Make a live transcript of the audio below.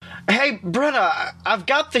Hey, Brenna, I've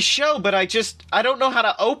got the show, but I don't know how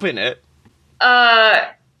to open it.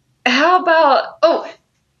 How about... Oh,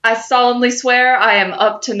 I solemnly swear I am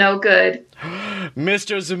up to no good.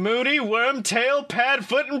 Mr. Zamuni, Wormtail,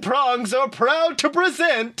 Padfoot, and Prongs are proud to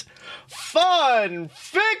present Fun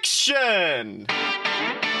Fiction!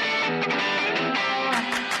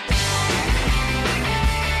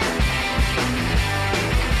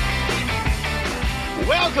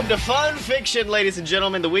 Welcome to Fun Fiction, ladies and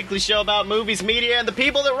gentlemen, the weekly show about movies, media, and the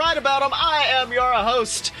people that write about them. I am your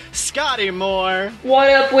host, Scotty Moore. What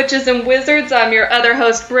up, witches and wizards? I'm your other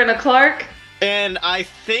host, Brenna Clark. And I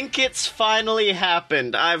think it's finally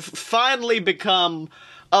happened. I've finally become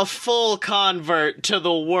a full convert to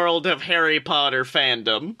the world of Harry Potter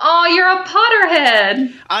fandom. Oh, you're a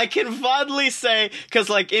Potterhead! I can fondly say, because,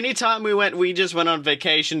 anytime we just went on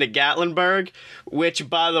vacation to Gatlinburg, which,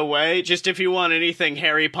 by the way, just if you want anything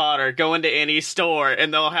Harry Potter, go into any store,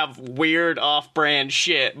 and they'll have weird off-brand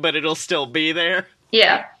shit, but it'll still be there.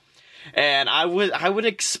 Yeah. And I would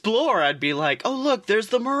explore. I'd be like, oh, look, there's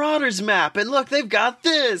the Marauders map, and look, they've got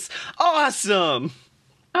this! Awesome!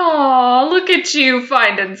 Aw, look at you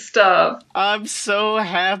finding stuff. I'm so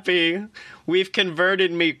happy. We've converted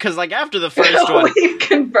me, because, after the first one... We've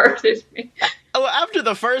converted me. Oh, after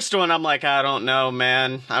the first one, I'm like, I don't know,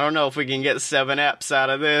 man. I don't know if we can get 7 eps out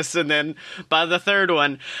of this. And then, by the third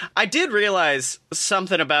one, I did realize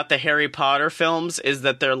something about the Harry Potter films is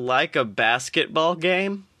that they're like a basketball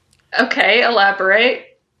game. Okay, elaborate.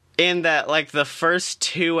 In that, the first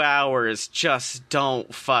 2 hours just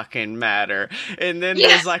don't fucking matter. And then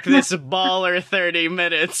there's, this baller 30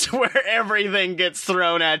 minutes where everything gets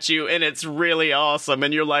thrown at you, and it's really awesome.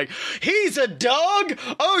 And you're like, he's a dog?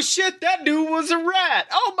 Oh, shit, that dude was a rat.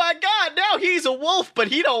 Oh, my God, now he's a wolf, but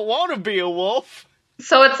he don't want to be a wolf.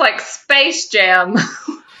 So it's like Space Jam.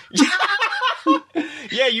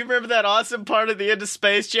 Yeah, you remember that awesome part at the end of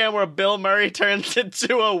Space Jam where Bill Murray turns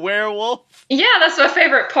into a werewolf? Yeah, that's my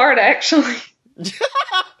favorite part, actually.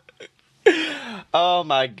 Oh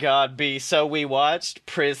my God, B. So we watched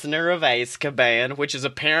Prisoner of Azkaban, which is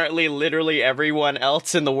apparently literally everyone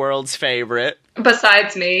else in the world's favorite.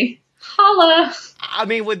 Besides me. Holla! I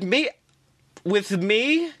mean, with me,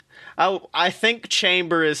 I think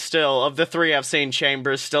Chamber is still, of the three I've seen,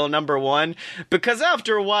 Chamber is still number one, because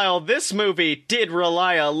after a while, this movie did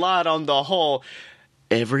rely a lot on the whole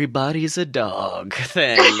everybody's a dog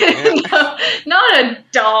thing. No, not a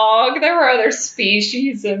dog. There were other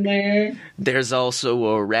species in there. There's also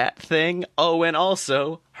a rat thing. Oh, and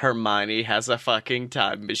also, Hermione has a fucking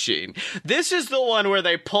time machine. This is the one where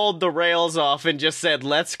they pulled the rails off and just said,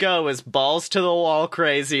 let's go as balls to the wall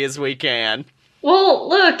crazy as we can. Well,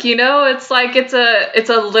 look, it's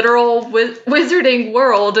a literal wizarding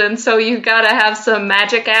world, and so you've got to have some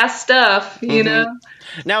magic-ass stuff, you know?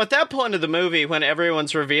 Now, at that point of the movie, when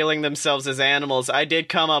everyone's revealing themselves as animals, I did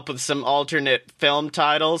come up with some alternate film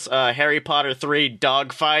titles. Harry Potter 3,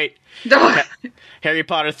 Dogfight. Harry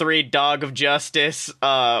Potter 3, Dog of Justice.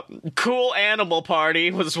 Cool Animal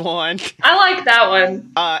Party was one. I like that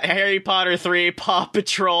one. Harry Potter 3, Paw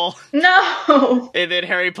Patrol. No! And then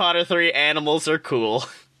Harry Potter 3, Animals Are Cool.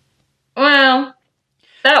 Well,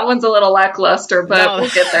 that one's a little lackluster, but we'll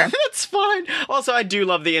get there. That's fine. Also, I do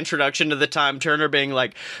love the introduction to the Time Turner being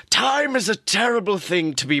like, time is a terrible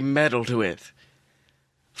thing to be meddled with.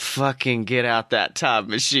 Fucking get out that time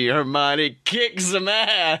machine, Hermione. Kick some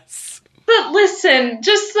ass. But listen,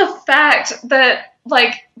 just the fact that,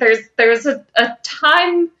 there's a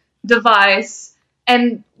time device,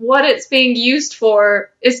 and what it's being used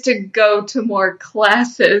for is to go to more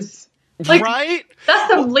classes. Right?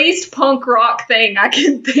 That's the least punk rock thing I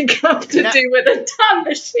can think of to do with a time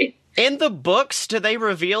machine. In the books, do they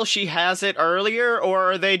reveal she has it earlier,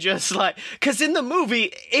 or are they just because in the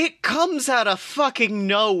movie, it comes out of fucking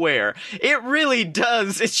nowhere. It really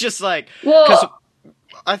does. It's just because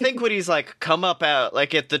I think when he's come up at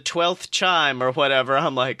the 12th chime or whatever,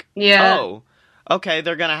 I'm like, yeah. Oh, okay,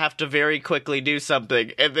 they're gonna have to very quickly do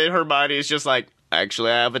something. And then Hermione's just like,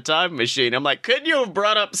 actually, I have a time machine. I'm like, couldn't you have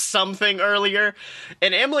brought up something earlier?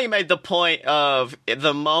 And Emily made the point of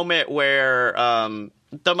the moment where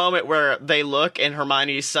they look and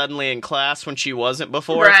Hermione's suddenly in class when she wasn't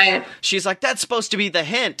before. Right. She's like, that's supposed to be the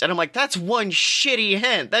hint. And I'm like, that's one shitty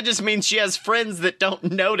hint. That just means she has friends that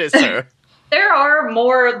don't notice her. There are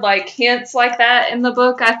more, hints like that in the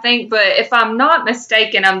book, I think. But if I'm not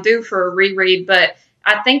mistaken, I'm due for a reread. But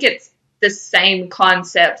I think it's the same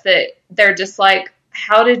concept that they're just like,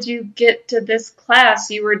 how did you get to this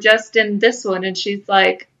class? You were just in this one. And she's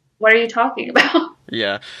like, what are you talking about?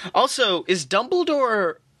 Yeah. Also, is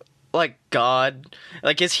Dumbledore like God?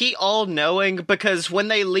 Like, is he all-knowing? Because when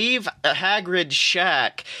they leave Hagrid's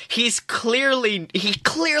shack, he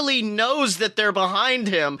clearly knows that they're behind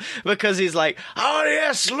him, because he's like, oh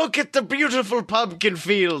yes, look at the beautiful pumpkin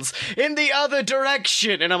fields in the other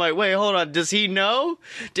direction. And I'm like, wait, hold on, does he know?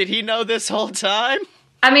 Did he know this whole time?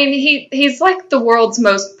 I mean, he's like the world's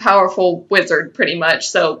most powerful wizard, pretty much,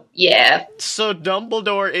 so yeah. So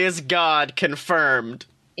Dumbledore is God, confirmed.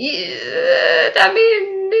 Yeah, I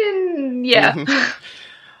mean, yeah.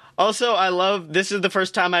 Also, this is the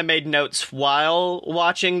first time I made notes while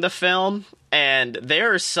watching the film, and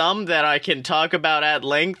there are some that I can talk about at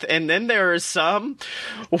length, and then there are some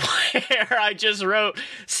where I just wrote,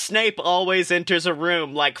 Snape always enters a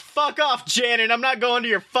room, like, fuck off, Janet, I'm not going to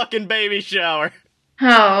your fucking baby shower.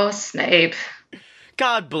 Oh, Snape.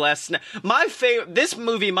 God bless Snape. This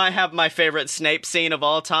movie might have my favorite Snape scene of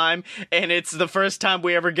all time, and it's the first time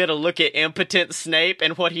we ever get a look at impotent Snape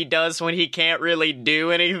and what he does when he can't really do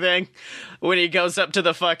anything. When he goes up to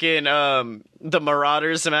the fucking, the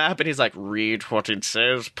Marauders map, and he's like, read what it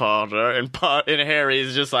says, Potter, and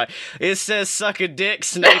Harry's just like, it says suck a dick,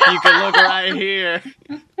 Snape, you can look right here.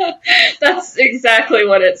 That's exactly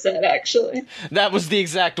what it said, actually. That was the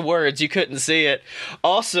exact words, you couldn't see it.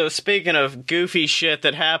 Also, speaking of goofy shit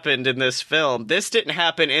that happened in this film, this didn't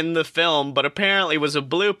happen in the film, but apparently was a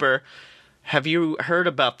blooper. Have you heard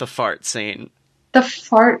about the fart scene? The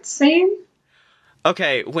fart scene?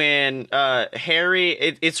 Okay, when Harry,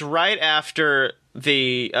 it's right after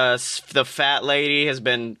the fat lady has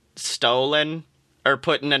been stolen or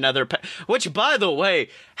put in another. Which, by the way,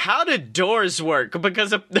 how did doors work?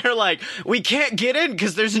 Because they're like, we can't get in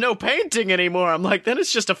because there's no painting anymore. I'm like, then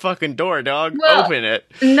it's just a fucking door, dog. Well, open it.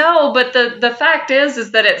 No, but the fact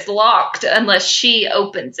is that it's locked unless she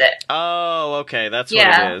opens it. Oh, okay, that's what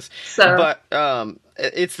it is. So. But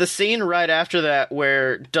it's the scene right after that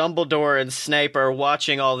where Dumbledore and Snape are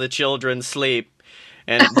watching all the children sleep.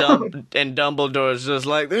 And and Dumbledore's just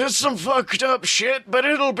like, there's some fucked up shit, but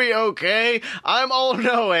it'll be okay. I'm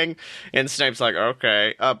all-knowing. And Snape's like,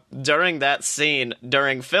 okay. During that scene,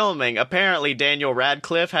 during filming, apparently Daniel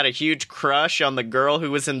Radcliffe had a huge crush on the girl who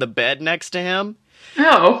was in the bed next to him.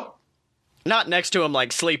 Oh. Not next to him,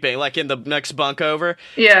 like sleeping, like in the next bunk over.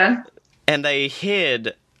 Yeah. And they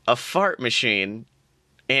hid a fart machine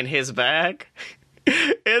in his bag.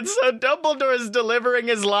 And so Dumbledore's delivering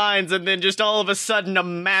his lines, and then just all of a sudden a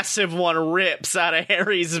massive one rips out of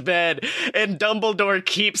Harry's bed, and Dumbledore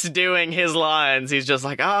keeps doing his lines. He's just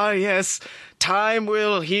like, ah, yes, time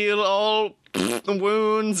will heal all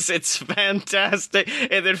wounds. It's fantastic.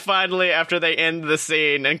 And then finally, after they end the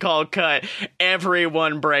scene and call cut,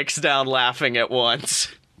 everyone breaks down laughing at once.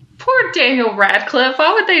 Poor Daniel Radcliffe.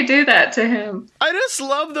 Why would they do that to him? I just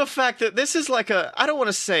love the fact that this is like I don't want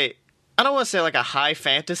to say like a high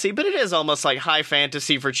fantasy, but it is almost like high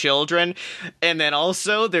fantasy for children. And then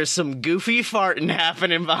also there's some goofy farting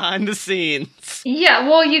happening behind the scenes. Yeah,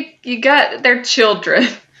 well, you got their children.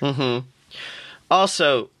 Mm-hmm.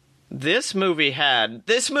 Also, the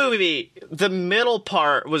middle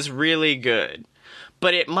part was really good,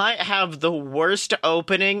 but it might have the worst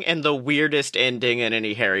opening and the weirdest ending in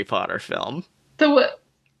any Harry Potter film.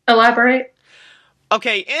 Elaborate?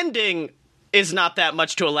 Okay, ending is not that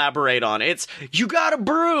much to elaborate on. It's, you got a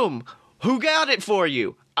broom. Who got it for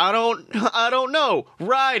you? I don't know.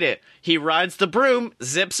 Ride it. He rides the broom,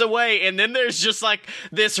 zips away, and then there's just like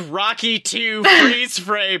this Rocky 2 freeze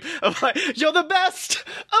frame of like, you're the best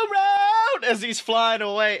around, as he's flying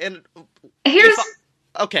away. And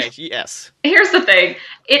okay, yes. Here's the thing.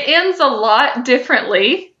 It ends a lot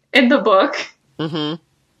differently in the book. Mm-hmm.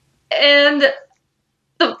 And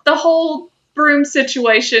the whole broom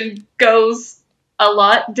situation goes a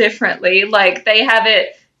lot differently. Like, they have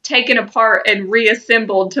it taken apart and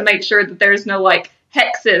reassembled to make sure that there's no, like,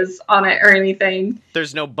 hexes on it or anything.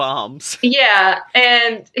 There's no bombs. Yeah,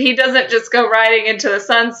 and he doesn't just go riding into the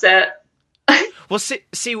sunset. Well,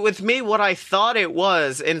 see, with me, what I thought it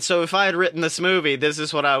was, and so if I had written this movie, this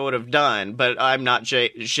is what I would have done, but I'm not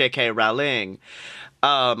J.K. Rowling.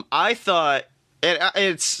 I thought,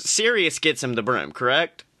 it's Sirius gets him the broom,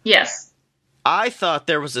 correct? Yes. I thought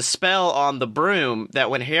there was a spell on the broom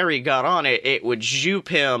that when Harry got on it, it would jupe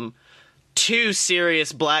him to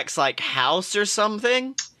Sirius Black's, like, house or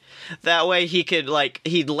something. That way he could, like,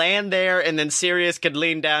 he'd land there, and then Sirius could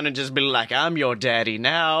lean down and just be like, I'm your daddy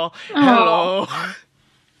now. Hello.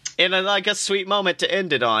 And like a sweet moment to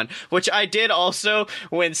end it on, which I did also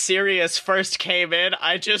when Sirius first came in.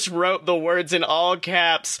 I just wrote the words in all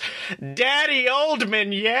caps, Daddy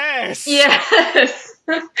Oldman, yes! Yes!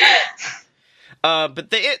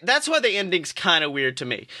 But that's why the ending's kind of weird to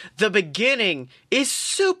me. The beginning is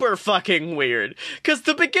super fucking weird. Because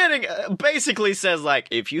the beginning basically says, like,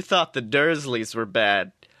 if you thought the Dursleys were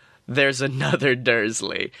bad, there's another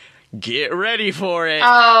Dursley. Get ready for it.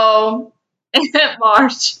 Oh,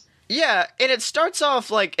 March. Yeah, and it starts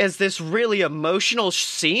off, like, as this really emotional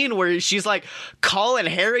scene where she's, like, calling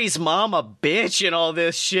Harry's mom a bitch and all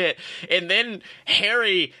this shit. And then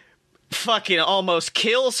Harry fucking almost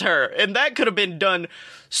kills her. And that could have been done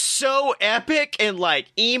so epic and, like,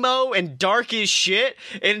 emo and dark as shit.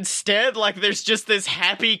 Instead, like, there's just this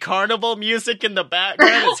happy carnival music in the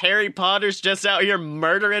background as Harry Potter's just out here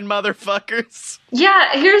murdering motherfuckers.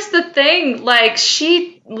 Yeah, here's the thing. Like,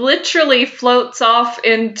 she literally floats off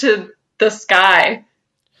into the sky.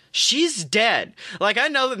 She's dead. Like, I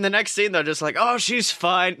know that in the next scene, they're just like, oh, she's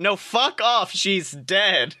fine. No, fuck off. She's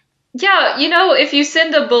dead. Yeah, you know, if you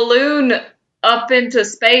send a balloon up into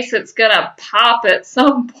space, it's gonna pop at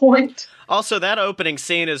some point. Also, that opening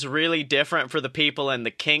scene is really different for the people in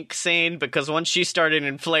the kink scene, because once she started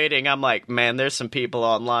inflating, I'm like, man, there's some people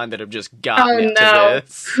online that have just gotten into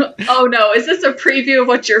this. Oh no, is this a preview of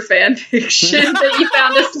what your fanfiction that you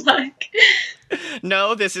found us like?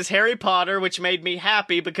 No, this is Harry Potter, which made me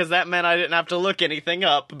happy because that meant I didn't have to look anything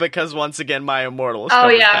up, because once again, my immortal is Oh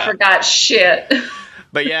yeah, back. I forgot. Shit.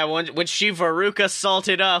 But yeah, when she Veruca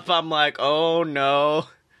salted up, I'm like, oh no.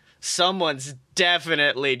 Someone's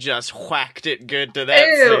definitely just whacked it good to that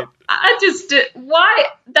scene. I just did. Why?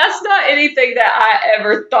 That's not anything that I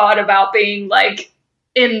ever thought about being, like,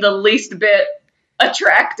 in the least bit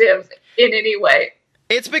attractive in any way.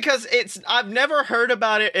 It's because I've never heard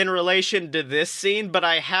about it in relation to this scene, but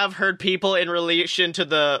I have heard people in relation to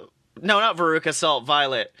no, not Veruca Salt,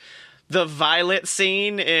 Violet. The Violet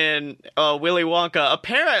scene in Willy Wonka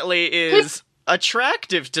apparently is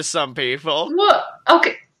attractive to some people. Well,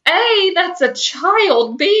 okay. A, that's a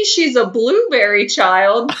child. B, she's a blueberry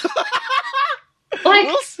child. Like,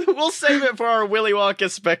 we'll save it for our Willy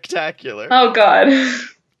Wonka spectacular. Oh God.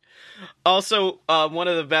 Also, one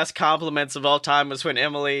of the best compliments of all time was when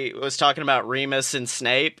Emily was talking about Remus and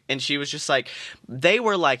Snape, and she was just like, they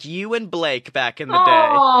were like you and Blake back in the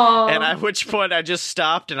day. And at which point I just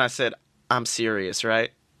stopped and I said, I'm serious, right?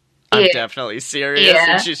 I'm definitely serious.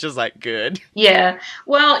 Yeah. And she's just like, good. Yeah.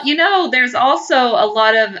 Well, you know, there's also a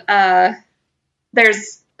lot of,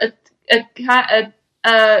 there's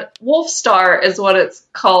a Wolf Star is what it's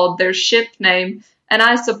called, their ship name, and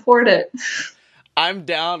I support it. I'm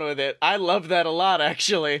down with it. I love that a lot,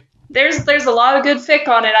 actually. There's a lot of good fic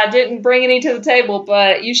on it. I didn't bring any to the table,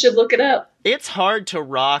 but you should look it up. It's hard to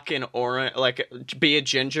rock an orange, like, be a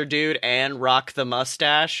ginger dude and rock the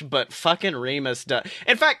mustache, but fucking Remus does.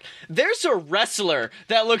 In fact, there's a wrestler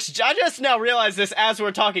that looks, I just now realized this as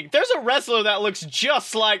we're talking, there's a wrestler that looks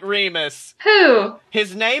just like Remus. Who?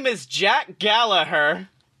 His name is Jack Gallagher.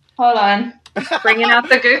 Hold on. Bringing out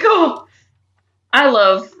the Google. I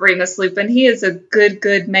love Remus Lupin. He is a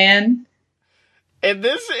good man. And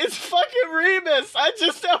this is fucking Remus. I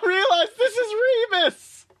just now realized this is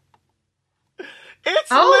Remus.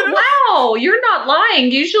 It's wow, you're not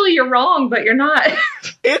lying. Usually you're wrong, but you're not.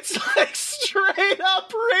 It's like straight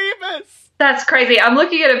up Remus. That's crazy. I'm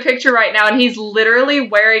looking at a picture right now, and he's literally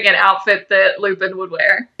wearing an outfit that Lupin would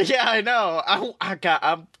wear. Yeah, I know.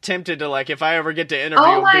 I'm tempted to, like, if I ever get to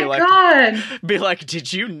interview, be like,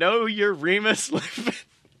 did you know you're Remus Lupin?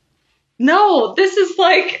 No, this is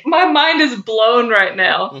like, my mind is blown right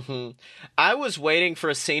now. Mm-hmm. I was waiting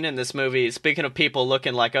for a scene in this movie, speaking of people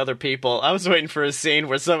looking like other people, I was waiting for a scene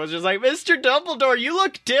where someone's just like, Mr. Dumbledore, you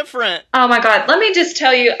look different. Oh my God, let me just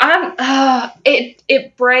tell you,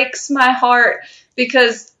 it breaks my heart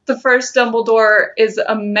because the first Dumbledore is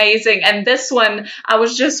amazing, and this one, I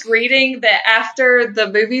was just reading that after the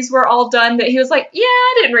movies were all done, that he was like, yeah,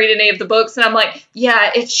 I didn't read any of the books, and I'm like,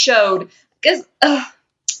 yeah, it showed, because,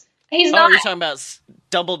 he's not... Oh, you're talking about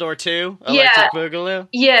Dumbledore 2? Electric Boogaloo?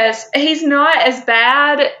 Yes, he's not as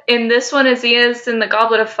bad in this one as he is in the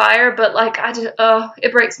Goblet of Fire, but, like,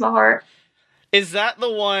 it breaks my heart. Is that the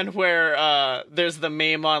one where there's the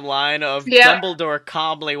meme online of Dumbledore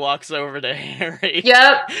calmly walks over to Harry?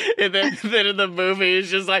 Yep. And then in the movie, he's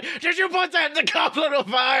just like, did you put that in the Goblet of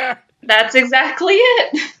Fire? That's exactly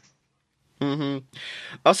it. Mm-hmm.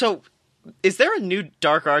 Also, is there a new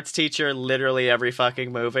dark arts teacher in literally every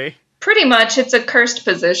fucking movie? Pretty much, it's a cursed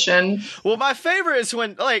position. Well, my favorite is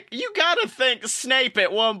when, like, you gotta think Snape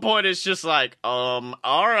at one point is just like,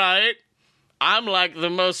 alright. I'm like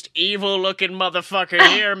the most evil-looking motherfucker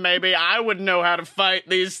here. Maybe I would know how to fight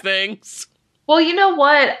these things. Well, you know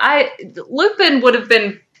what? Lupin would have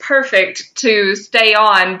been perfect to stay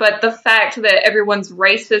on, but the fact that everyone's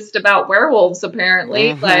racist about werewolves,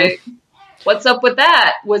 apparently, like, what's up with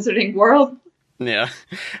that, Wizarding World? Yeah.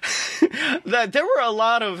 There were a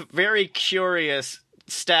lot of very curious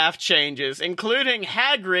staff changes, including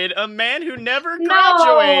Hagrid, a man who never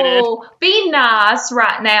graduated. No, be nice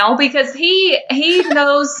right now because he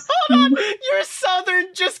knows. Hold on, your Southern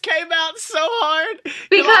just came out so hard.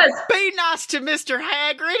 Because be nice to Mr.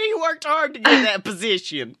 Hagrid. He worked hard to get that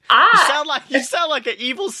position. You sound like an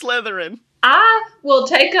evil Slytherin. I will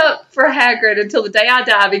take up for Hagrid until the day I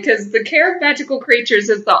die because the Care of Magical Creatures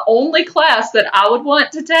is the only class that I would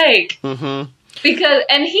want to take. Mm-hmm.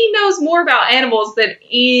 And he knows more about animals than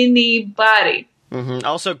anybody. Mm-hmm.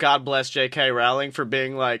 Also, God bless J.K. Rowling for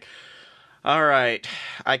being like, all right,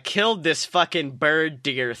 I killed this fucking bird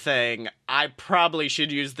deer thing. I probably should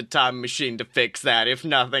use the time machine to fix that, if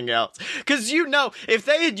nothing else. Because, if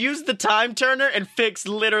they had used the time turner and fixed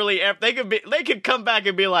literally they could come back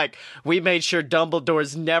and be like, we made sure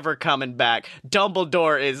Dumbledore's never coming back.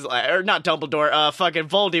 Dumbledore is, or not Dumbledore, fucking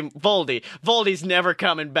Voldy. Voldy's never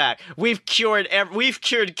coming back. We've cured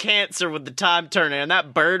cancer with the time turner, and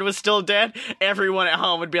that bird was still dead. Everyone at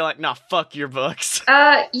home would be like, nah, fuck your books.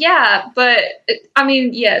 Yeah, but, I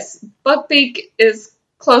mean, yes, Buckbeak is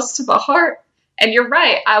close to my heart, and you're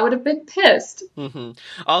right, I would have been pissed. Mm-hmm.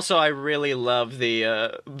 Also, I really love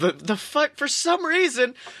the fuck, for some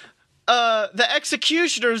reason, the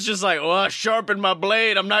executioner's just like, oh, I sharpened my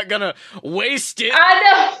blade, I'm not gonna waste it. I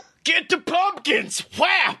know! Get the pumpkins!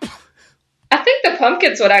 Whap! I think the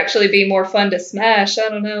pumpkins would actually be more fun to smash, I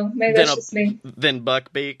don't know, maybe that's just me. Than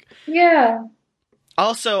Buckbeak. Yeah.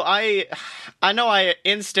 Also, I know I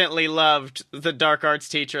instantly loved the dark arts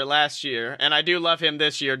teacher last year, and I do love him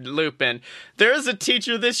this year, Lupin. There is a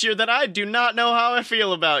teacher this year that I do not know how I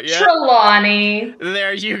feel about yet. Trelawney.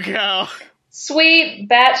 There you go. Sweet,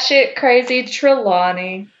 batshit crazy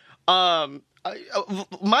Trelawney.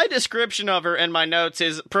 My description of her in my notes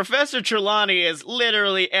is Professor Trelawney is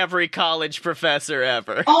literally every college professor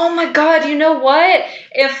ever. Oh my god, you know what?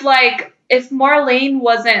 If Marlene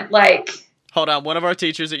wasn't like... Hold on, one of our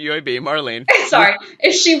teachers at UAB, Marlene. Sorry.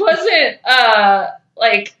 If she wasn't, I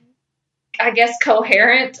guess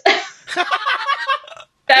coherent,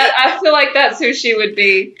 I feel like that's who she would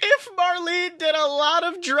be. If Marlene did a lot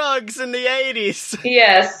of drugs in the 80s.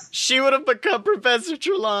 Yes. She would have become Professor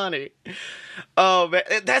Trelawney. Oh, man.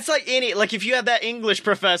 That's like if you had that English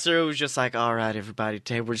professor who was just like, all right, everybody,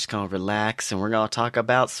 today we're just going to relax and we're going to talk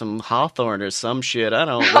about some Hawthorne or some shit. I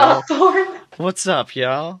don't know. Hawthorne? What's up,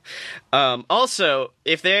 y'all? Also,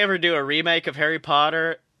 if they ever do a remake of Harry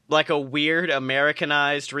Potter, like a weird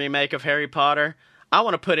Americanized remake of Harry Potter, I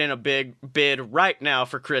want to put in a big bid right now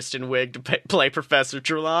for Kristen Wiig to play Professor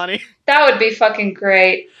Trelawney. That would be fucking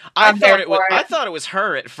great. I thought it was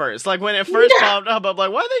her at first. Like, when it first popped up, I'm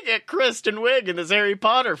like, why'd they get Kristen Wiig in this Harry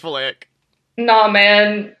Potter flick? Nah,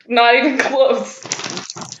 man. Not even close.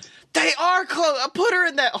 They are close. I put her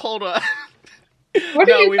in that. Hold on. What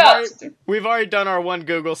are you about? We've already done our one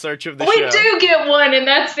Google search of the show. We do get one, and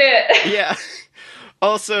that's it. Yeah.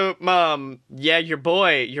 Also, yeah, your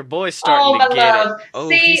boy's starting to get it. Oh,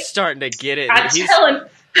 see, he's starting to get it.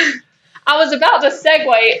 I was about to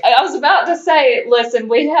segue. I was about to say, listen,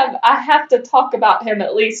 I have to talk about him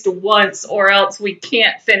at least once, or else we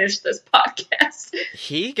can't finish this podcast.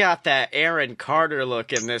 He got that Aaron Carter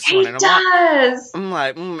look in this one. And does. I'm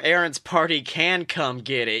like, Aaron's party can come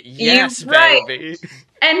get it. Yes, right. Baby.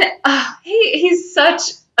 And he's such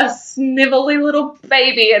a snivelly little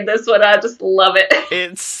baby in this one. I just love it.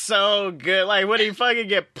 It's so good. Like, when he fucking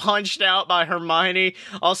get punched out by Hermione,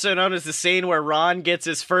 also known as the scene where Ron gets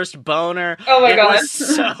his first boner. Oh my god. It was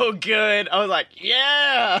so good. I was like,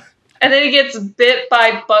 yeah! And then he gets bit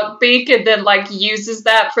by Buckbeak and then, uses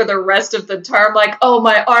that for the rest of the term. Like, oh,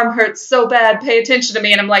 my arm hurts so bad. Pay attention to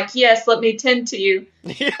me. And I'm like, yes, let me tend to you.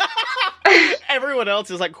 Everyone else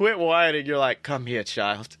is like, quit whining. You're like, come here,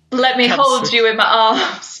 child. Let me hold you in my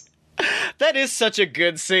arms. That is such a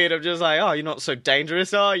good scene. I'm just like, oh, you're not so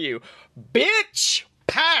dangerous, are you? Bitch!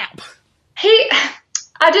 Pap!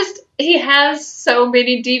 He has so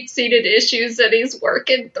many deep-seated issues that he's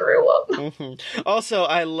working through them. Mm-hmm. Also,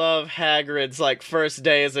 I love Hagrid's, first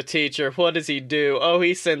day as a teacher. What does he do? Oh,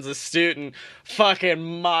 he sends a student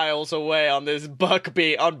fucking miles away on this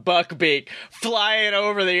Buckbeak, flying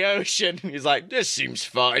over the ocean. He's like, this seems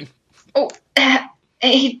fine. Oh,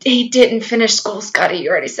 he didn't finish school, Scotty. You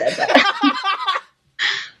already said that.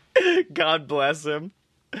 God bless him.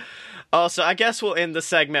 Also, I guess we'll end the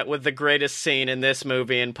segment with the greatest scene in this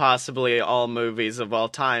movie and possibly all movies of all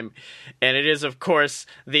time. And it is, of course,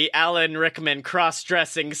 the Alan Rickman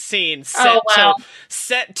cross-dressing scene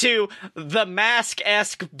set to the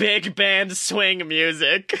Mask-esque big band swing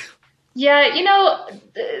music. Yeah,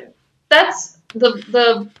 that's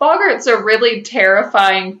the Boggart's a really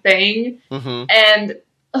terrifying thing. Mm-hmm. And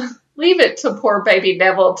leave it to poor baby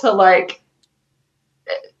Neville to,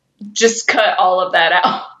 just cut all of that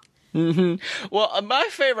out. Mm-hmm. Well, my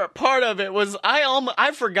favorite part of it was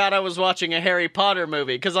I forgot I was watching a Harry Potter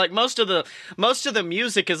movie because most of the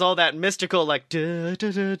music is all that mystical da, da,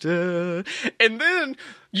 da, da. And then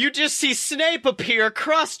you just see Snape appear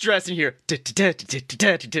cross-dressing here.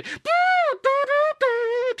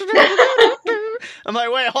 I'm like,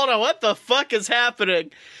 wait, hold on, what the fuck is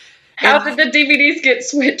happening? How did the DVDs get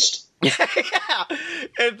switched? Yeah,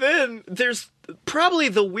 and then there's probably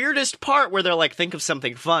the weirdest part where they're like, think of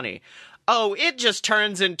something funny. Oh, it just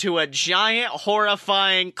turns into a giant,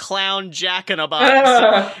 horrifying clown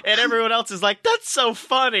jack-in-a-box. And everyone else is like, that's so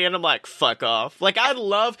funny. And I'm like, fuck off. I'd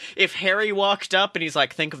love if Harry walked up and he's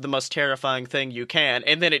like, think of the most terrifying thing you can.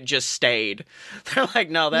 And then it just stayed. They're like,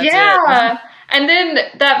 no, that's it. Yeah. And then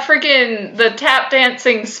that the tap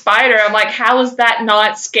dancing spider, I'm like, how is that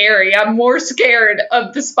not scary? I'm more scared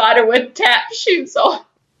of the spider with tap shoes on.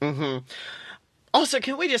 Mm-hmm. Also,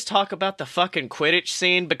 can we just talk about the fucking Quidditch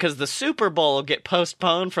scene? Because the Super Bowl will get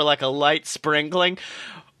postponed for a light sprinkling.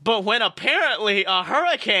 But when apparently a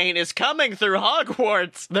hurricane is coming through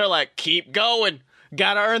Hogwarts, they're like, keep going.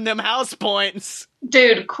 Gotta earn them house points.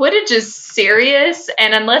 Dude, Quidditch is serious.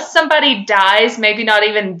 And unless somebody dies, maybe not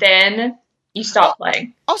even then, you stop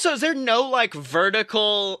playing. Also, is there no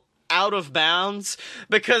vertical out of bounds?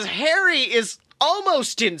 Because Harry is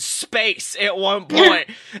almost in space at one point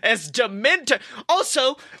as Dementor.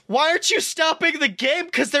 Also, why aren't you stopping the game?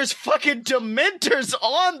 Because there's fucking Dementors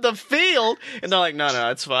on the field. And they're like, no,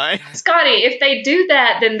 it's fine. Scotty, if they do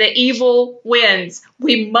that, then the evil wins.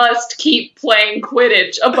 We must keep playing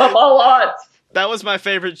Quidditch above all odds. That was my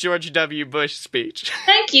favorite George W. Bush speech.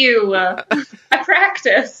 Thank you. I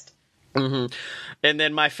practiced. Mm-hmm. And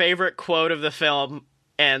then my favorite quote of the film,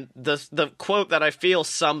 and the quote that I feel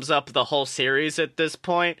sums up the whole series at this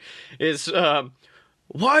point, is,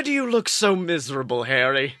 why do you look so miserable,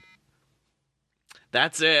 Harry?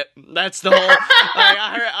 That's it. That's the whole...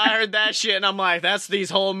 I heard that shit, and I'm like, that's these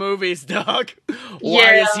whole movies, dog.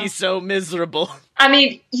 Why is he so miserable? I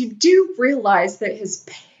mean, you do realize that his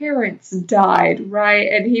parents died,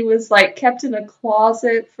 right? And he was, kept in a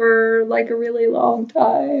closet for, a really long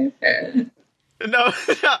time. No,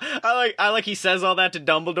 I like he says all that to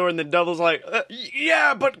Dumbledore, and then Dumbledore's like,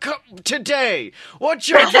 yeah, but today, what's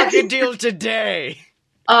your fucking deal today?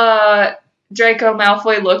 Draco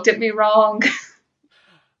Malfoy looked at me wrong.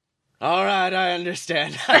 All right, I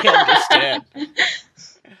understand. I understand.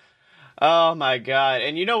 Oh my god,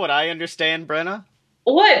 and you know what I understand, Brenna?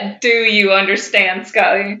 What do you understand,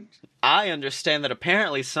 Scotty? I understand that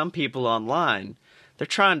apparently some people online, they're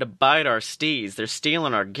trying to bite our steez. They're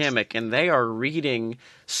stealing our gimmick, and they are reading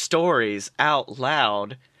stories out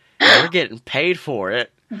loud, and we're getting paid for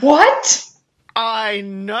it. What? I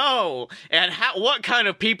know! And what kind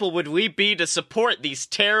of people would we be to support these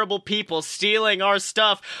terrible people stealing our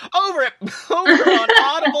stuff over on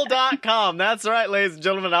Audible.com? That's right, ladies and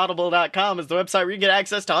gentlemen, Audible.com is the website where you get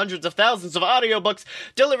access to hundreds of thousands of audiobooks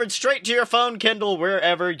delivered straight to your phone, Kindle,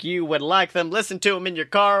 wherever you would like them. Listen to them in your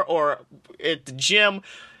car or at the gym.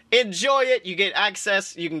 Enjoy it. You get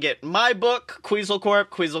access. You can get my book, Queasel Corp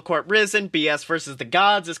Risen, BS versus the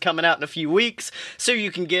Gods is coming out in a few weeks. So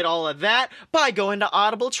you can get all of that by going to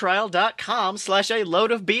audibletrial.com/a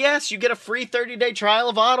load of BS. You get a free 30-day trial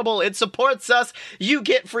of Audible. It supports us. You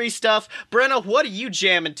get free stuff. Brenna, what are you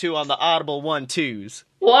jamming to on the Audible 1-2s?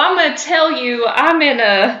 Well, I'm going to tell you, I'm in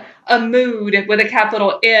a mood with a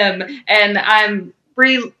capital M, and I'm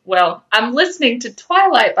listening to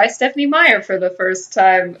Twilight by Stephenie Meyer for the first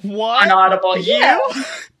time on Audible. Yeah.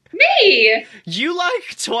 Me! You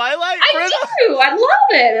like Twilight, Brenna? I do! I love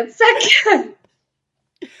it! It's so good!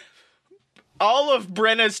 All of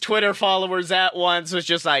Brenna's Twitter followers at once was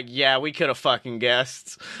just like, yeah, we could have fucking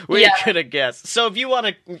guessed. We could have guessed. So if you want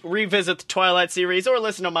to revisit the Twilight series or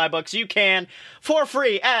listen to my books, you can for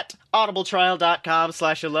free at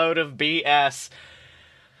audibletrial.com/a load of BS.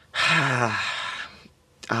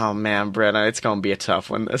 Oh man, Brenna, it's gonna be a tough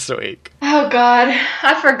one this week. Oh god,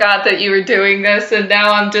 I forgot that you were doing this, and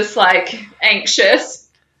now I'm just anxious.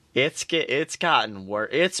 It's gotten worse.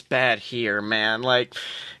 It's bad here, man.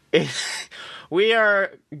 We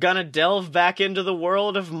are gonna delve back into the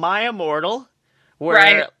world of My Immortal,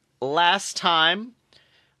 where last time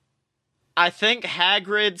I think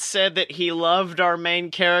Hagrid said that he loved our main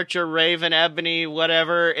character, Raven, Ebony,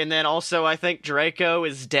 whatever, and then also I think Draco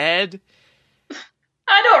is dead.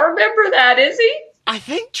 I don't remember that, is he? I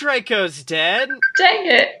think Draco's dead. Dang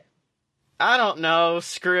it. I don't know,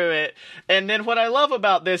 screw it. And then what I love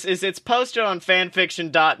about this is it's posted on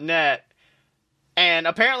fanfiction.net, and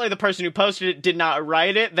apparently the person who posted it did not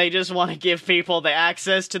write it, they just want to give people the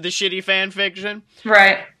access to the shitty fanfiction.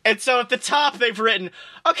 Right. And so at the top they've written,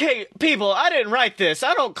 okay, people, I didn't write this,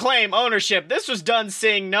 I don't claim ownership, this was done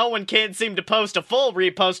seeing no one can't seem to post a full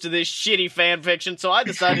repost of this shitty fanfiction, so I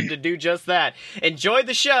decided to do just that. Enjoy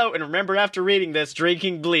the show, and remember after reading this,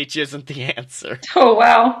 drinking bleach isn't the answer. Oh,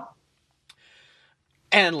 wow.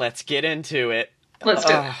 And let's get into it. Let's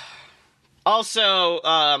do it. Also,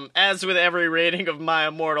 as with every rating of My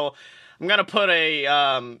Immortal, I'm gonna put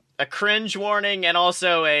a cringe warning and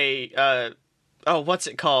also a, what's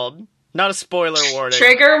it called? Not a spoiler warning.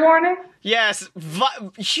 Trigger warning? Yes,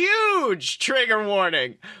 huge trigger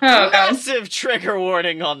warning. Oh, Massive trigger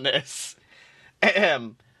warning on this.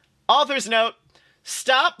 Author's note,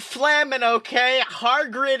 stop flamming, okay?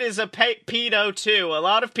 Hagrid is a pedo too. A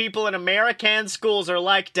lot of people in American schools are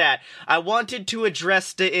like that. I wanted to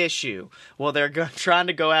address the issue. Well, they're trying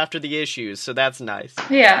to go after the issues, so that's nice.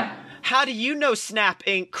 Yeah. How do you know Snap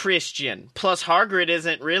ain't Christian? Plus, Hagrid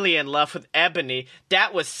isn't really in love with Ebony.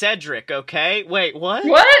 That was Cedric, okay? Wait, what?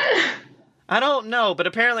 What? I don't know, but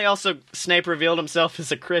apparently also Snape revealed himself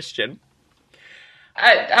as a Christian.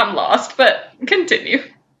 I'm lost, but continue.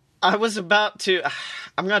 I was about to...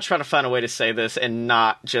 I'm going to try to find a way to say this and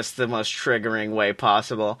not just the most triggering way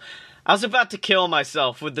possible. I was about to kill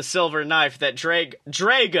myself with the silver knife that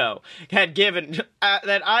Drago had given...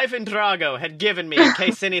 that Ivan Drago had given me in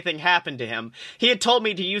case anything happened to him. He had told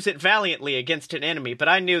me to use it valiantly against an enemy, but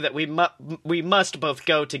I knew that we must both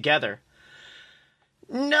go together.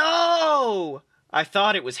 No! I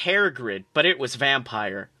thought it was Hagrid, but it was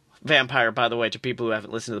Vampire. Vampire, by the way, to people who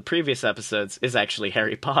haven't listened to the previous episodes, is actually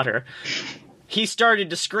Harry Potter. He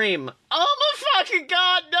started to scream, oh my fucking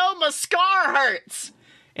god, no, my scar hurts!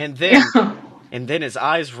 And then his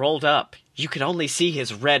eyes rolled up. You could only see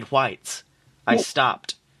his red whites. I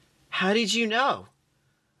stopped. How did you know?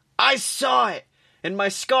 I saw it, and my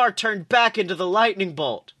scar turned back into the lightning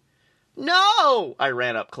bolt. No! I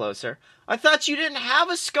ran up closer. I thought you didn't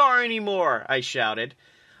have a scar anymore, I shouted.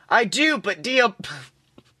 I do, but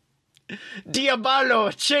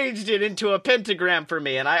Diablo changed it into a pentagram for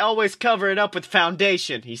me, and I always cover it up with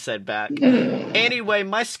foundation, he said back. Anyway,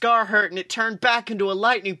 my scar hurt and it turned back into a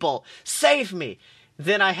lightning bolt. Save me!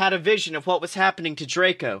 Then I had a vision of what was happening to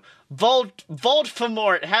Draco.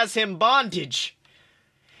 Voldemort has him bondage.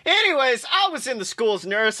 Anyways, I was in the school's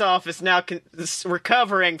nurse office now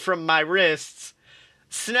recovering from my wrists.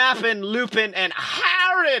 Snapping, Lupin, and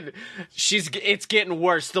Hagrid! It's getting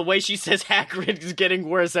worse. The way she says Hagrid is getting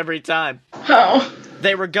worse every time. Oh.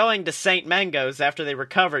 They were going to St. Mango's after they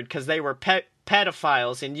recovered because they were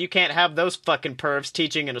pedophiles, and you can't have those fucking pervs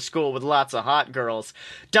teaching in a school with lots of hot girls.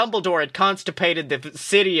 Dumbledore had constipated the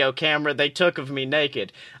video camera they took of me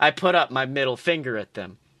naked. I put up my middle finger at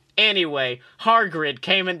them. Anyway, Hagrid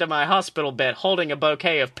came into my hospital bed holding a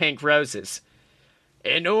bouquet of pink roses.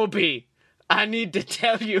 And Obi... I need to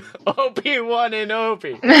tell you, Obi-Wan and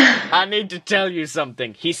Obi, I need to tell you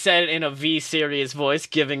something, he said in a V-serious voice,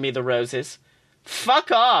 giving me the roses.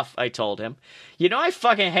 Fuck off, I told him. You know I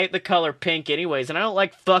fucking hate the color pink anyways, and I don't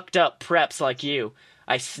like fucked up preps like you.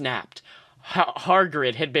 I snapped.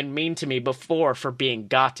 Hagrid had been mean to me before for being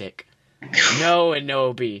gothic. No,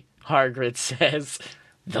 Enobi, Hagrid says.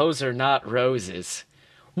 Those are not roses.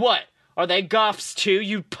 What? Are they goths too,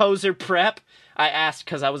 you poser prep? I asked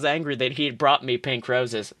because I was angry that he had brought me pink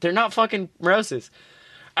roses. They're not fucking roses.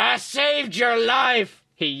 I saved your life,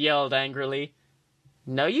 he yelled angrily.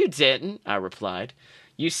 No, you didn't, I replied.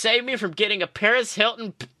 You saved me from getting a Paris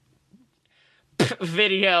Hilton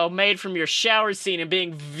video made from your shower scene and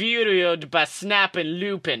being videoed by Snap and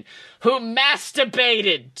Lupin, who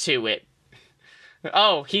masturbated to it.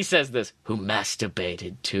 Oh, he says this. Who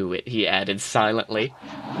masturbated to it, he added silently.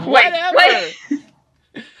 Whatever! Wait.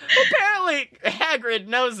 Apparently, Hagrid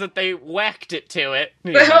knows that they whacked it to it.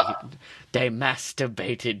 They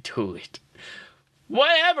masturbated to it.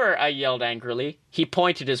 Whatever, I yelled angrily. He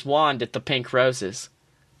pointed his wand at the pink roses.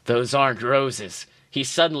 Those aren't roses. He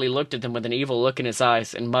suddenly looked at them with an evil look in his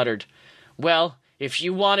eyes and muttered, well, if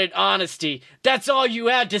you wanted honesty, that's all you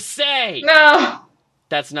had to say! No!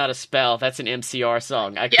 That's not a spell, that's an MCR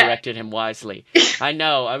song. I corrected him wisely. I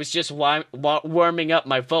know, I was just warming up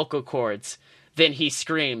my vocal cords. Then he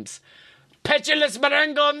screams, Petulous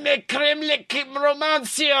Marengo me creme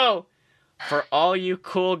romancio! For all you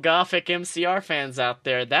cool gothic MCR fans out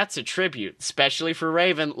there, that's a tribute, especially for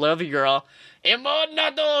Raven. Love you, girl.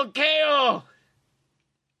 Imonato Okeo!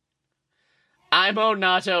 I'm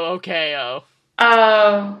Onato Okeo.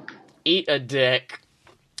 Oh. Eat a dick.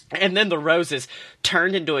 And then the roses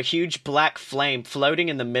turned into a huge black flame floating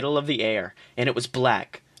in the middle of the air, and it was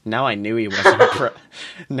black. Now I knew he wasn't a prep.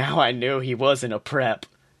 Now I knew he wasn't a prep.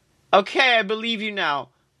 Okay, I believe you now.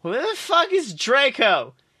 Where the fuck is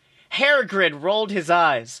Draco? Hagrid rolled his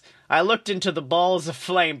eyes. I looked into the balls of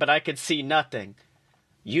flame, but I could see nothing.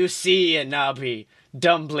 You see, Inabi,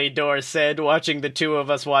 Dumbledore said, watching the two of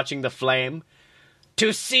us watching the flame.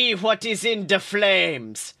 To see what is in the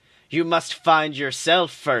flames, you must find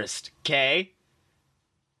yourself first, okay?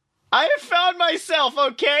 I have found myself,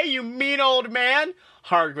 okay, you mean old man?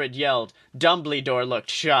 Hagrid yelled. Dumbledore looked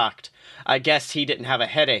shocked. I guess he didn't have a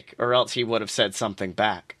headache, or else he would have said something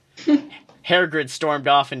back. Hagrid stormed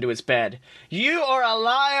off into his bed. You are a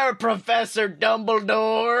liar, Professor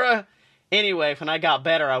Dumbledore! Anyway, when I got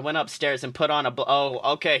better, I went upstairs and put on a...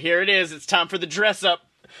 Oh, okay, here it is. It's time for the dress-up.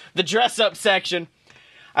 The dress-up section.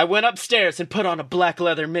 I went upstairs and put on a black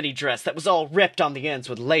leather mini dress that was all ripped on the ends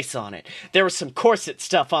with lace on it. There was some corset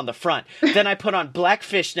stuff on the front. Then I put on black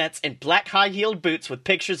fishnets and black high-heeled boots with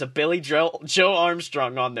pictures of Billy Joe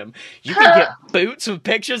Armstrong on them. You can get boots with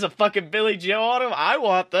pictures of fucking Billy Joe on them? I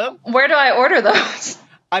want them. Where do I order those?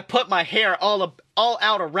 I put my hair all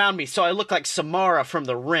out around me so I look like Samara from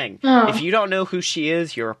The Ring. Oh. If you don't know who she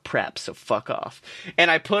is, you're a prep, so fuck off. And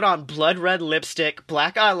I put on blood red lipstick,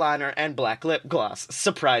 black eyeliner, and black lip gloss.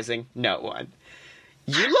 Surprising no one.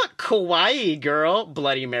 You look kawaii, girl,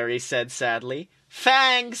 Bloody Mary said sadly.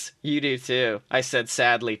 Fangs! You do too. I said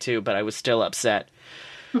sadly too, but I was still upset.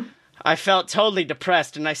 I felt totally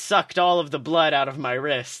depressed, and I sucked all of the blood out of my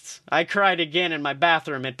wrists. I cried again in my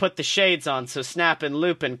bathroom and put the shades on so Snap and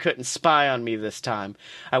Lupin couldn't spy on me this time.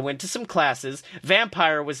 I went to some classes.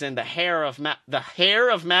 Vampire was in the hair of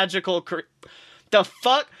magical... The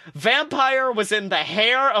fuck? Vampire was in the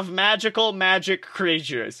hair of magic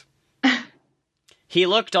creatures. He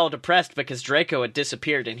looked all depressed because Draco had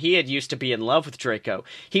disappeared, and he had used to be in love with Draco.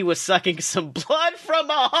 He was sucking some blood from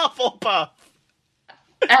a Hufflepuff.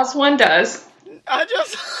 As one does.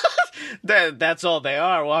 That's all they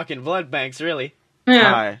are, walking blood banks, really.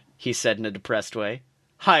 Yeah. Hi, he said in a depressed way.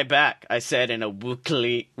 Hi back, I said in a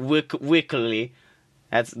wickly,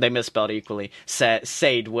 they misspelled equally,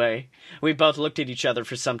 sad way. We both looked at each other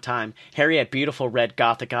for some time. Harry had beautiful red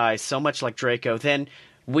gothic eyes, so much like Draco. Then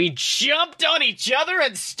we jumped on each other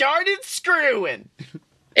and started screwing.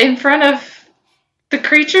 In front of the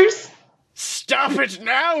creatures? Stop it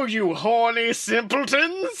now, you horny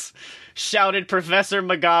simpletons! Shouted Professor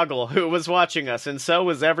McGoggle, who was watching us, and so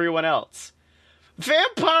was everyone else.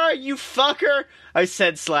 Vampire, you fucker! I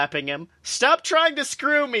said, slapping him. Stop trying to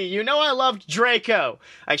screw me! You know I loved Draco!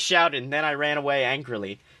 I shouted, and then I ran away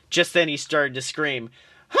angrily. Just then he started to scream,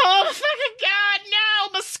 Oh, fucking God, no!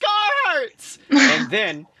 My scar hurts! And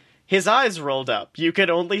then his eyes rolled up. You could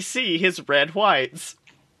only see his red whites.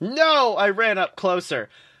 No! I ran up closer.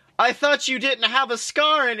 I thought you didn't have a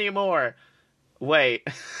scar anymore. Wait.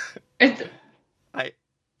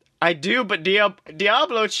 I do, but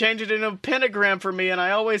Diablo changed it into a pentagram for me, and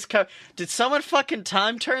I always Did someone fucking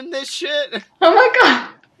time turn this shit? Oh my god.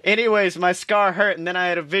 Anyways, my scar hurt, and then I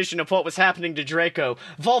had a vision of what was happening to Draco.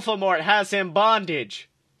 Voldemort has him bondage.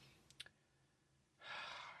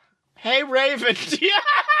 Hey, Raven.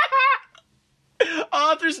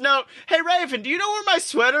 Author's note. Hey, Raven, do you know where my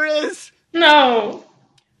sweater is? No.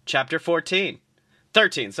 Chapter 13.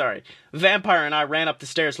 Vampire and I ran up the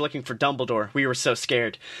stairs looking for Dumbledore. We were so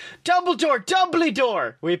scared.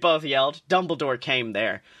 Dumbledore! We both yelled. Dumbledore came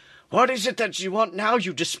there. What is it that you want now,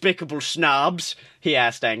 you despicable snobs? He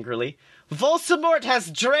asked angrily. Voldemort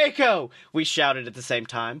has Draco! We shouted at the same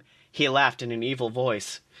time. He laughed in an evil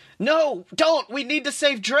voice. No, don't! We need to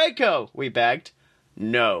save Draco! We begged.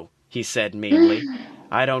 No, he said meanly.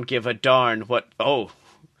 I don't give a darn what...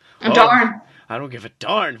 Darn. I don't give a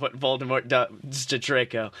darn what Voldemort does to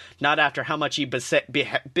Draco. Not after how much he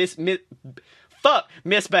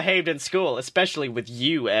misbehaved in school, especially with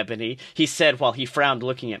you, Ebony, he said while he frowned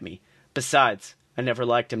looking at me. Besides, I never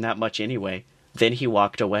liked him that much anyway. Then he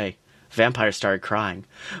walked away. Vampire started crying.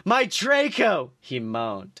 My Draco! He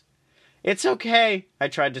moaned. It's okay, I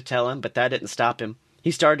tried to tell him, but that didn't stop him.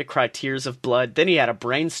 He started to cry tears of blood. Then he had a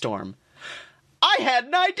brainstorm. I had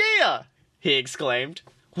an idea! He exclaimed.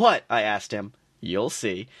 What? I asked him. You'll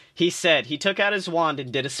see. He said. He took out his wand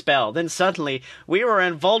and did a spell. Then suddenly, we were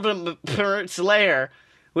in Voldemort's lair.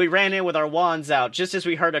 We ran in with our wands out, just as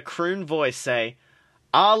we heard a croon voice say,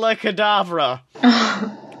 Alakadabra.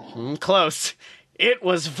 Close. It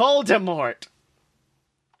was Voldemort.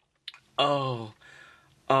 Oh,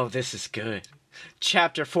 this is good.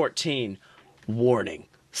 Chapter 14. Warning.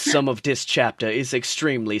 Some of this chapter is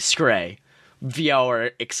extremely scray.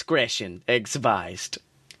 Viewer excretion advised.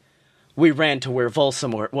 We ran to where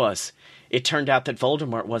Voldemort was. It turned out that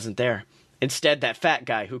Voldemort wasn't there. Instead, that fat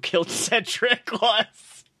guy who killed Cedric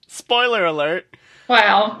was. Spoiler alert.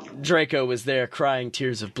 Wow. Draco was there, crying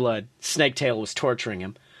tears of blood. Snaketail was torturing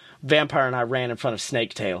him. Vampire and I ran in front of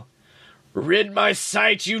Snaketail. Rid my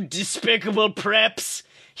sight, you despicable preps!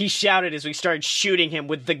 He shouted as we started shooting him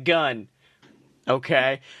with the gun.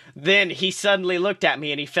 Okay. Then he suddenly looked at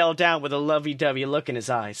me and he fell down with a lovey-dovey look in his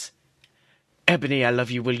eyes. Ebony, I love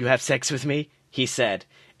you. Will you have sex with me? He said.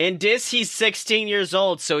 In this, he's 16 years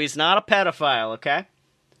old, so he's not a pedophile, okay?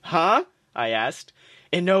 Huh? I asked.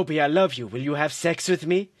 Enobi, I love you. Will you have sex with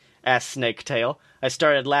me? Asked Snaketail. I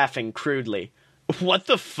started laughing crudely. What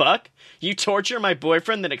the fuck? You torture my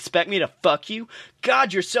boyfriend then expect me to fuck you?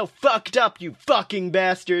 God, you're so fucked up, you fucking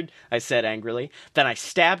bastard, I said angrily. Then I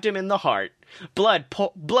stabbed him in the heart. Blood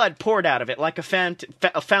poured out of it like a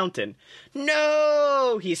fountain.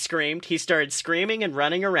 No! He screamed. He started screaming and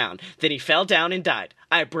running around. Then he fell down and died.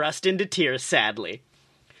 I burst into tears sadly.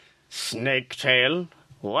 Snaketail,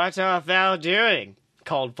 what art thou doing?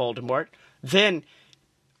 Called Voldemort. Then...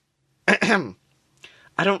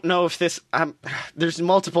 I don't know if this... there's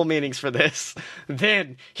multiple meanings for this.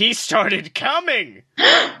 Then he started coming!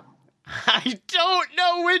 I don't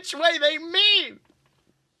know which way they mean!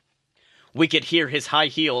 We could hear his high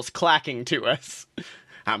heels clacking to us.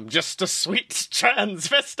 I'm just a sweet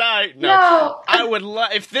transvestite. No. I would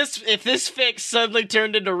love... If this fic suddenly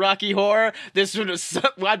turned into Rocky Horror, this would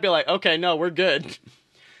have... I'd be like, okay, no, we're good.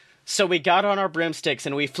 So we got on our broomsticks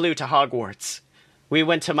and we flew to Hogwarts. We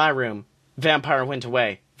went to my room. Vampire went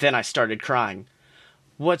away. Then I started crying.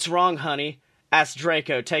 What's wrong, honey? Asked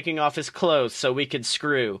Draco, taking off his clothes so we could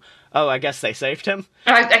screw. Oh, I guess they saved him?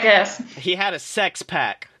 I guess. He had a sex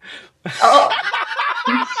pack. Oh.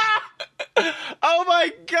 Oh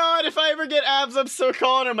my god, if I ever get abs, I'm still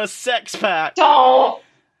calling him a sex pack. Oh.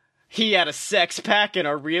 He had a sex pack and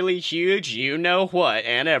a really huge you-know-what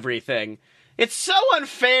and everything. It's so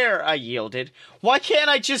unfair, I yielded. Why can't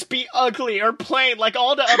I just be ugly or plain like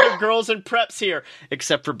all the other girls in preps here?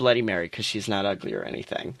 Except for Bloody Mary, because she's not ugly or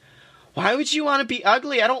anything. Why would you want to be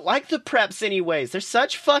ugly? I don't like the preps anyways. They're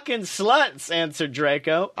such fucking sluts, answered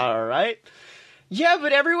Draco. Alright. Yeah,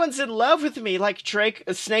 but everyone's in love with me. Like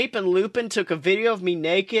Snape and Lupin took a video of me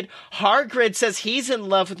naked. Hagrid says he's in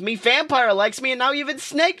love with me. Vampire likes me, and now even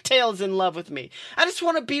Snaketail's in love with me. I just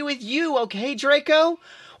want to be with you, okay, Draco?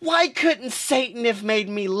 Why couldn't Satan have made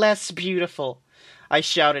me less beautiful? I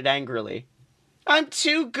shouted angrily. I'm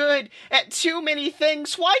too good at too many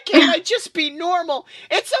things. Why can't I just be normal?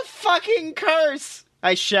 It's a fucking curse!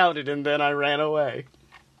 I shouted, and then I ran away.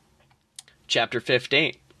 Chapter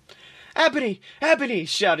 15. Ebony! Ebony!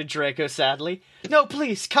 Shouted Draco sadly. No,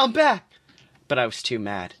 please, come back! But I was too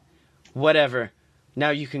mad. Whatever. Now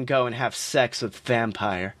you can go and have sex with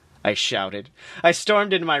Vampire, I shouted. I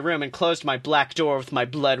stormed into my room and closed my black door with my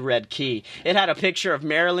blood-red key. It had a picture of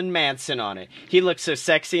Marilyn Manson on it. He looked so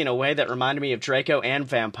sexy in a way that reminded me of Draco and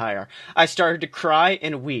Vampire. I started to cry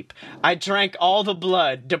and weep. I drank all the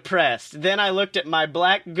blood, depressed. Then I looked at my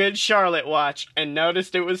black Good Charlotte watch and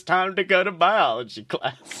noticed it was time to go to biology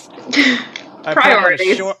class.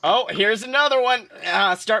 Priorities. Oh, here's another one.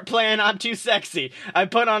 Start playing I'm Too Sexy. I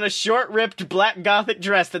put on a short, ripped black gothic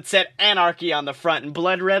dress that said Anarchy on the front in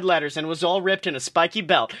blood red letters and was all ripped in a spiky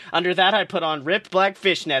belt. Under that, I put on ripped black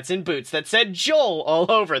fishnets and boots that said Joel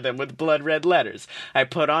all over them with blood red letters. I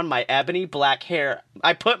put my ebony black hair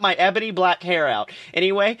out.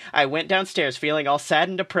 Anyway, I went downstairs feeling all sad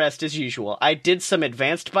and depressed as usual. I did some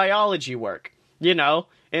advanced biology work. You know,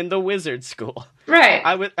 in the wizard school. Right.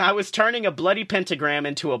 I was turning a bloody pentagram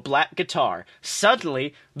into a black guitar.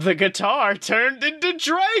 Suddenly, the guitar turned into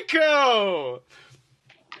Draco!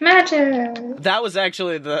 Magic! That was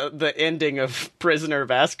actually the ending of Prisoner of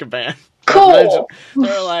Azkaban. Cool!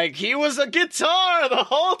 They're like, he was a guitar the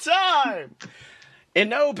whole time!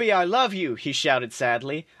 Enobi, I love you, he shouted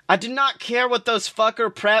sadly. I do not care what those fucker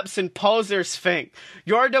preps and posers think.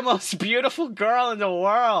 You're the most beautiful girl in the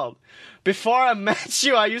world. Before I met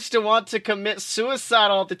you, I used to want to commit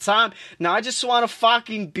suicide all the time. Now I just want to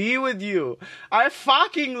fucking be with you. I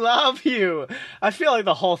fucking love you. I feel like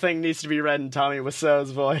the whole thing needs to be read in Tommy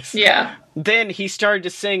Wiseau's voice. Yeah. Then he started to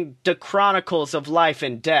sing The Chronicles of Life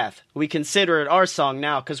and Death. We consider it our song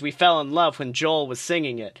now because we fell in love when Joel was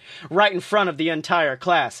singing it. Right in front of the entire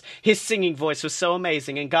class. His singing voice was so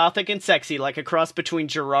amazing and gothic and sexy, like a cross between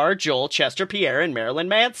Gerard, Joel, Chester Pierre, and Marilyn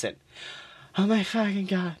Manson. Oh my fucking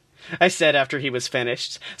god. I said after he was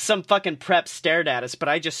finished. Some fucking prep stared at us, but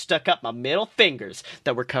I just stuck up my middle fingers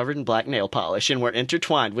that were covered in black nail polish and were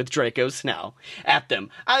intertwined with Draco's now. At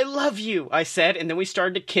them. I love you, I said, and then we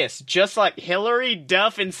started to kiss, just like Hilary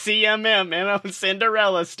Duff and CMM in a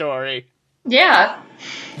Cinderella story. Yeah.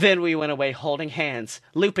 Then we went away holding hands.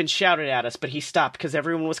 Lupin shouted at us, but he stopped because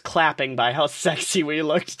everyone was clapping by how sexy we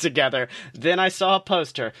looked together. Then I saw a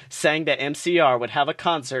poster saying that MCR would have a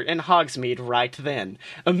concert in Hogsmeade right then.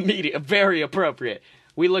 Immediate, very appropriate.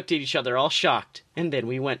 We looked at each other all shocked, and then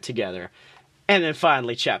we went together. And then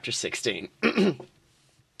finally, chapter 16.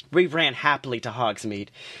 We ran happily to Hogsmeade.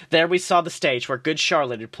 There we saw the stage where Good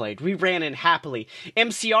Charlotte had played. We ran in happily.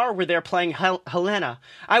 MCR were there playing Helena.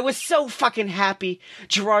 I was so fucking happy.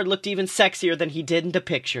 Gerard looked even sexier than he did in the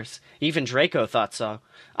pictures. Even Draco thought so.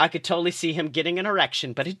 I could totally see him getting an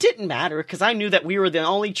erection, but it didn't matter because I knew that we were the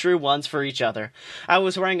only true ones for each other. I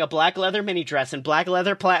was wearing a black leather mini dress and black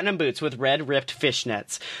leather platinum boots with red ripped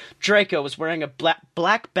fishnets. Draco was wearing a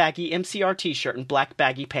black baggy MCR t-shirt and black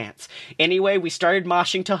baggy pants. Anyway, we started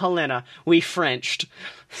moshing to Helena. We Frenched.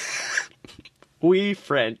 We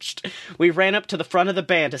Frenched. We ran up to the front of the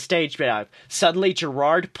band to stage dive. Suddenly,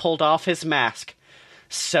 Gerard pulled off his mask.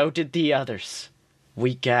 So did the others.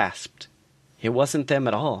 We gasped. It wasn't them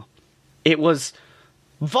at all. It was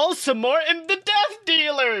Voldemort and the Death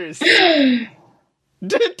Dealers! The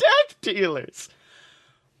Death Dealers!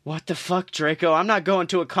 What the fuck, Draco? I'm not going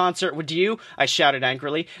to a concert with you, I shouted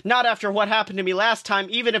angrily. Not after what happened to me last time,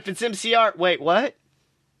 even if it's MCR. Wait, what?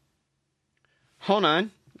 Hold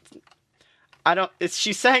on.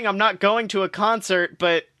 She's saying I'm not going to a concert,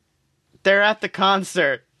 but they're at the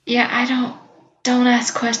concert. Yeah, don't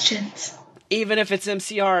ask questions. Even if it's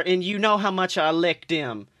MCR, and you know how much I licked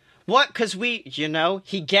him. What? 'Cause he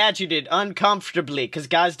gadgeted uncomfortably, 'cause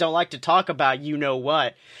guys don't like to talk about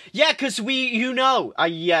you-know-what. Yeah, 'cause I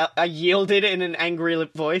yielded in an angry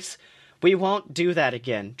voice. We won't do that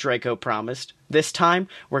again, Draco promised. This time,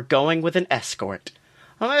 we're going with an escort.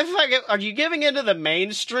 Are you giving into the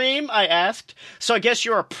mainstream? I asked. So I guess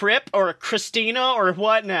you're a Prip or a Christina or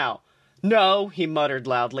what now? No, he muttered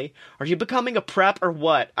loudly. Are you becoming a prep or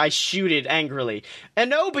what? I shooted angrily.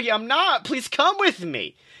 Enobi, I'm not. Please come with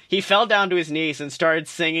me. He fell down to his knees and started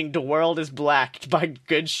singing The World is Black by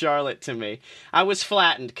Good Charlotte to me. I was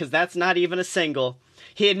flattened, because that's not even a single.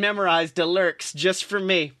 He had memorized the lyrics just for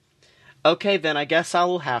me. Okay, then I guess I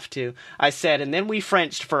will have to, I said, and then we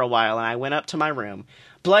Frenched for a while, and I went up to my room.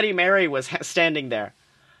 Bloody Mary was standing there.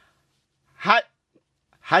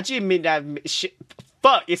 How'd you mean that?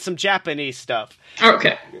 Fuck, it's some Japanese stuff.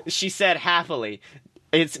 Okay. She said happily.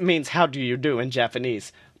 It means how do you do in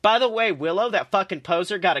Japanese. By the way, Willow, that fucking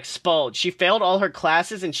poser, got expelled. She failed all her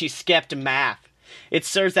classes and she skipped math. It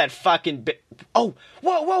serves that fucking Oh,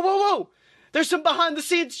 whoa. There's some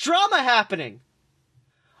behind-the-scenes drama happening.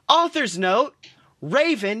 Author's note.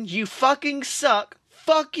 Raven, you fucking suck.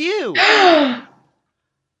 Fuck you.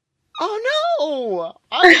 Oh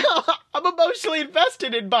no! I'm emotionally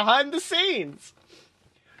invested in behind the scenes.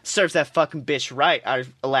 Serves that fucking bitch right, I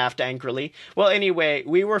laughed angrily. Well, anyway,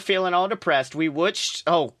 we were feeling all depressed. We watched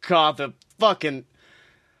some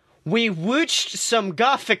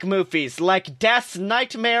gothic movies like Death's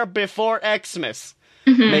Nightmare Before Xmas.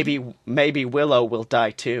 Mm-hmm. Maybe Willow will die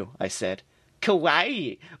too, I said.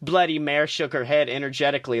 Kawaii! Bloody Mare shook her head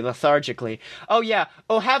energetically, lethargically. Oh yeah,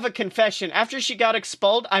 have a confession. After she got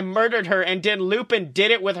expelled, I murdered her and then Lupin did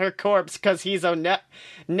it with her corpse because he's a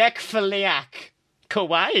necrophiliac.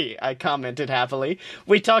 Kawaii, I commented happily.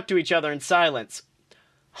 We talked to each other in silence.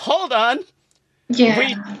 Hold on! Yeah.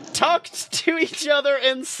 We talked to each other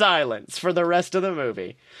in silence for the rest of the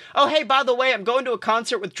movie. Oh, hey, by the way, I'm going to a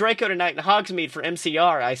concert with Draco tonight in Hogsmeade for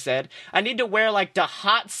MCR, I said. I need to wear, the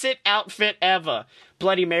hot sit outfit ever.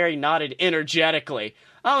 Bloody Mary nodded energetically.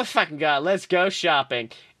 Oh, my fucking God, let's go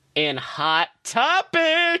shopping. In Hot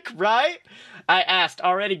Topic, right? I asked,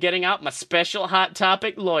 already getting out my special Hot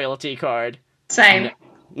Topic loyalty card. Same.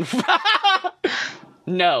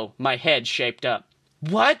 No, my head shaped up.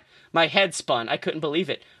 What? My head spun. I couldn't believe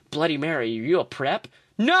it. Bloody Mary, are you a prep?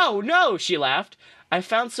 No, she laughed. I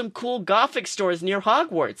found some cool Gothic stores near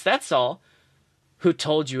Hogwarts, that's all. Who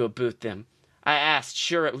told you about them? I asked,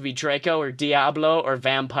 sure it would be Draco or Diablo or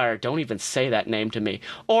Vampire. Don't even say that name to me.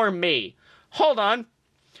 Or me. Hold on.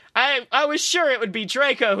 I was sure it would be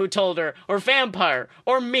Draco who told her, or Vampire,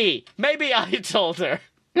 or me. Maybe I told her.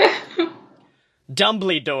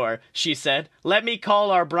 Dumbledore, she said. Let me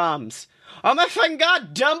call our Brahms. Oh my fucking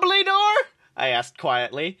god, Dumbledore? I asked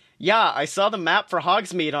quietly. Yeah, I saw the map for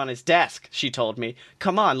Hogsmeade on his desk, she told me.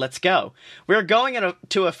 Come on, let's go. We're going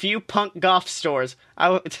to a few punk goth stores.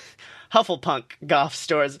 Hufflepunk goth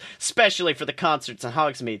stores, especially for the concerts in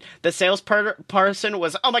Hogsmeade. The salesperson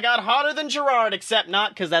was, oh my god, hotter than Gerard, except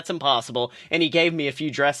not, because that's impossible, and he gave me a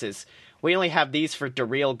few dresses. We only have these for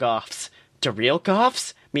Dereel goths. Dereel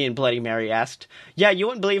goths? Me and Bloody Mary asked. Yeah, you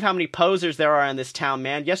wouldn't believe how many posers there are in this town,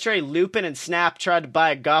 man. Yesterday, Lupin and Snap tried to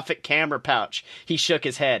buy a gothic camera pouch. He shook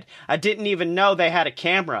his head. I didn't even know they had a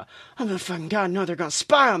camera. Oh my fucking god, no, they're gonna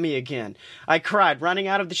spy on me again. I cried, running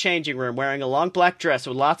out of the changing room, wearing a long black dress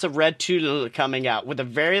with lots of red tulle coming out, with a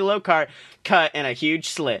very low cut and a huge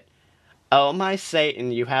slit. Oh my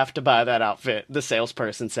Satan, you have to buy that outfit, the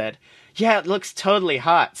salesperson said. Yeah, it looks totally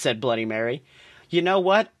hot, said Bloody Mary. You know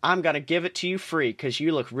what? I'm gonna give it to you free, 'cause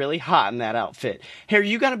you look really hot in that outfit. Hey, are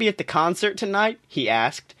you gonna be at the concert tonight? He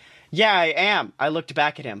asked. Yeah, I am. I looked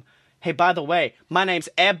back at him. Hey, by the way, my name's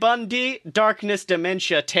Ebundi Darkness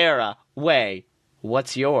Dementia Terra Way.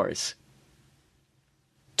 What's yours?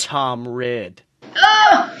 Tom Ridd.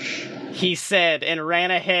 He said and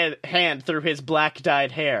ran a hand through his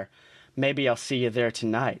black-dyed hair. Maybe I'll see you there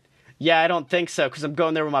tonight. Yeah, I don't think so, 'cause I'm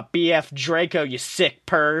going there with my BF Draco, you sick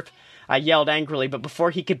perv. I yelled angrily, but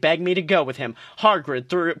before he could beg me to go with him,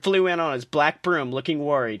 Hagrid flew in on his black broom, looking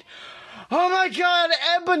worried. Oh my god,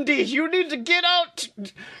 Ebundi, you need to get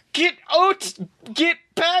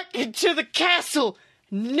back into the castle,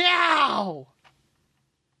 now!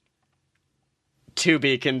 To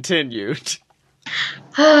be continued.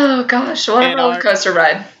 Oh gosh, what a roller coaster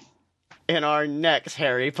ride. In our next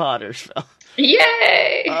Harry Potter film.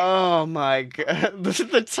 Yay! Oh my god.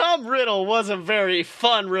 The Tom Riddle was a very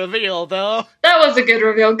fun reveal, though. That was a good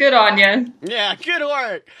reveal. Good on you. Yeah, good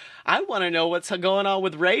work. I want to know what's going on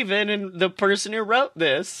with Raven and the person who wrote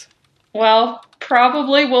this. Well,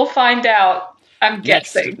 probably we'll find out. I'm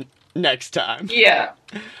guessing. Next time. Yeah.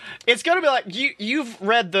 It's going to be like,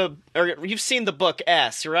 you've seen the book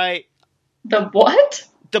S, right? The what?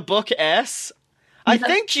 The book S? I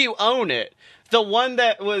think you own it. The one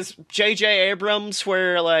that was J.J. Abrams,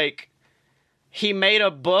 where, like, he made a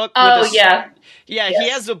book. Oh, yeah. Yeah, yes. He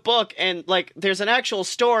has a book, and, like, there's an actual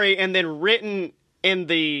story, and then written in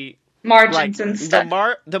the... margins and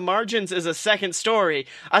stuff. The margins is a second story.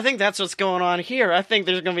 I think that's what's going on here. I think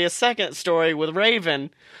there's going to be a second story with Raven.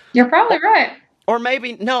 You're probably right. Or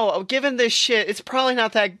maybe, no, given this shit, it's probably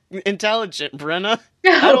not that intelligent, Brenna.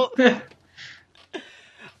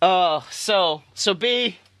 So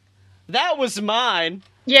B... that was mine.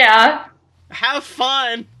 Yeah. Have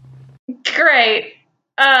fun. Great.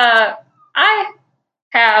 I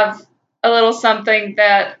have a little something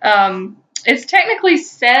that is technically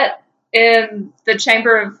set in the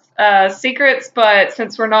Chamber of Secrets, but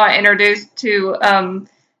since we're not introduced to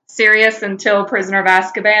Sirius until Prisoner of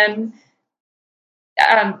Azkaban,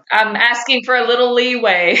 I'm asking for a little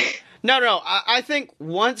leeway. No. I think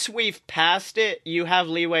once we've passed it, you have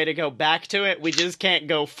leeway to go back to it. We just can't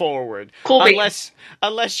go forward. Cool.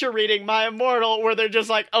 Unless you're reading My Immortal, where they're just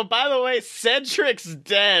like, oh, by the way, Cedric's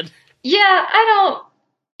dead. Yeah,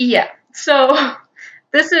 so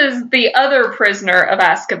this is The Other Prisoner of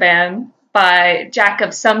Azkaban by Jack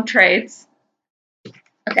of Some Trades.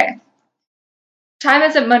 Okay. Time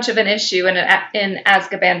isn't much of an issue in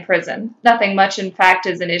Azkaban prison. Nothing much, in fact,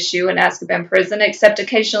 is an issue in Azkaban prison, except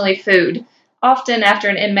occasionally food. Often, after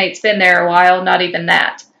an inmate's been there a while, not even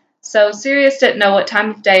that. So Sirius didn't know what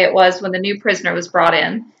time of day it was when the new prisoner was brought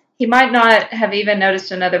in. He might not have even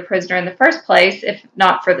noticed another prisoner in the first place, if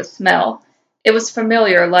not for the smell. It was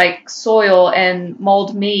familiar, like soil and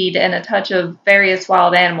mulled mead and a touch of various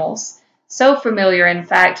wild animals. So familiar, in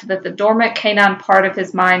fact, that the dormant canine part of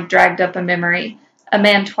his mind dragged up a memory. A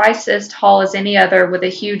man twice as tall as any other, with a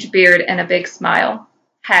huge beard and a big smile.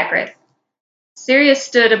 Hagrid. Sirius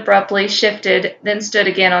stood abruptly, shifted, then stood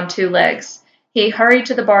again on two legs. He hurried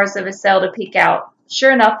to the bars of his cell to peek out. Sure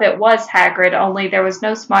enough, it was Hagrid, only there was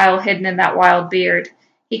no smile hidden in that wild beard.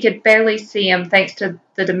 He could barely see him, thanks to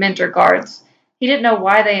the Dementor guards. He didn't know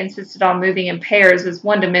why they insisted on moving in pairs, as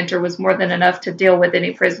one Dementor was more than enough to deal with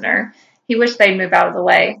any prisoner. He wished they'd move out of the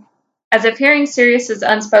way. As if hearing Sirius's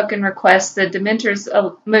unspoken request, the Dementors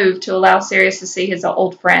moved to allow Sirius to see his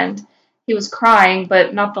old friend. He was crying,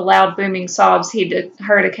 but not the loud, booming sobs he'd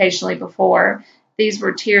heard occasionally before. These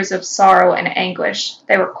were tears of sorrow and anguish.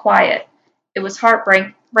 They were quiet. It was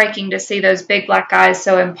heartbreaking to see those big black eyes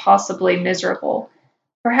so impossibly miserable.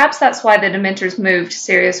 Perhaps that's why the Dementors moved,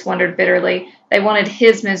 Sirius wondered bitterly. They wanted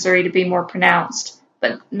his misery to be more pronounced.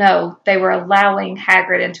 But no, they were allowing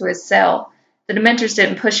Hagrid into his cell. The Dementors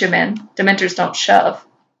didn't push him in. Dementors don't shove.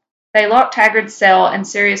 They locked Hagrid's cell, and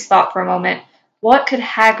Sirius thought for a moment, what could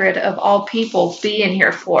Hagrid, of all people, be in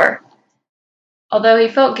here for? Although he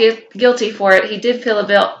felt guilty for it, he did feel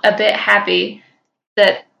a bit happy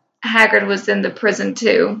that Hagrid was in the prison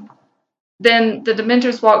too. Then the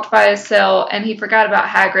Dementors walked by his cell, and he forgot about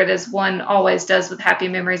Hagrid, as one always does with happy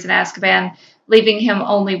memories in Azkaban, leaving him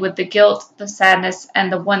only with the guilt, the sadness, and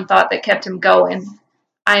the one thought that kept him going.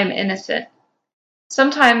 I am innocent.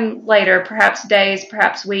 Sometime later, perhaps days,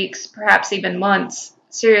 perhaps weeks, perhaps even months,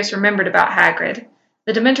 Sirius remembered about Hagrid.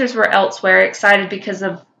 The Dementors were elsewhere, excited because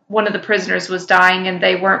of one of the prisoners was dying, and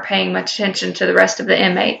they weren't paying much attention to the rest of the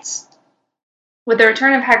inmates. With the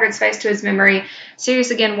return of Hagrid's face to his memory, Sirius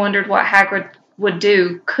again wondered what Hagrid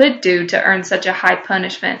could do to earn such a high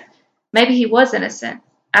punishment. Maybe he was innocent.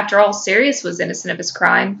 After all, Sirius was innocent of his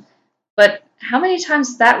crime. But how many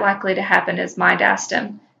times is that likely to happen, his mind asked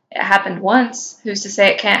him. It happened once. Who's to say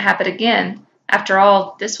it can't happen again? After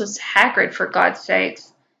all, this was Hagrid, for God's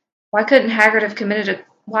sakes. Why couldn't Hagrid have committed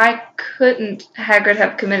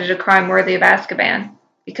a crime worthy of Azkaban?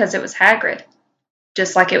 Because it was Hagrid.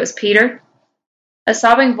 Just like it was Peter? A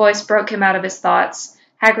sobbing voice broke him out of his thoughts.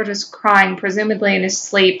 Hagrid was crying, presumably in his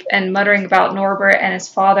sleep, and muttering about Norbert and his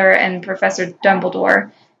father and Professor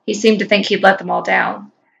Dumbledore. He seemed to think he'd let them all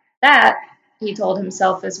down. That, he told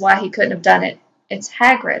himself, is why he couldn't have done it. It's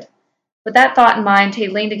Hagrid. With that thought in mind, he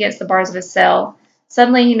leaned against the bars of his cell.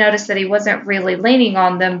 Suddenly he noticed that he wasn't really leaning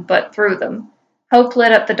on them, but through them. Hope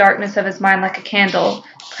lit up the darkness of his mind like a candle.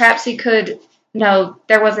 Perhaps he could... No,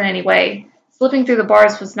 there wasn't any way. Slipping through the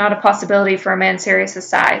bars was not a possibility for a man Sirius's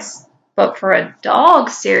size. But for a dog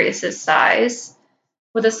Sirius's size...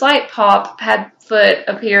 With a slight pop, Padfoot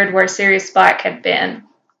appeared where Sirius Black had been.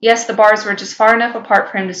 Yes, the bars were just far enough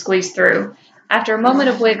apart for him to squeeze through. After a moment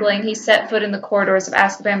of wiggling, he set foot in the corridors of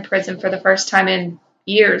Azkaban Prison for the first time in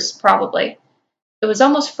years, probably. It was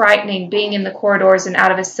almost frightening, being in the corridors and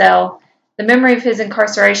out of his cell. The memory of his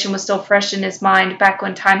incarceration was still fresh in his mind back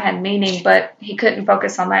when time had meaning, but he couldn't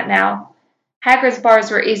focus on that now. Hagrid's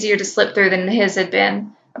bars were easier to slip through than his had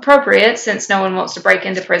been. Appropriate, since no one wants to break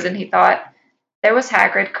into prison, he thought. There was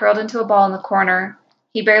Hagrid, curled into a ball in the corner.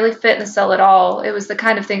 He barely fit in the cell at all. It was the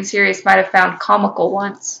kind of thing Sirius might have found comical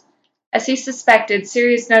once. As he suspected,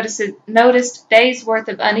 Sirius noticed days' worth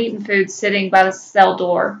of uneaten food sitting by the cell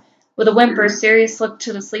door. With a whimper, Sirius looked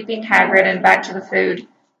to the sleeping Hagrid and back to the food.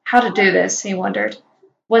 How to do this, he wondered.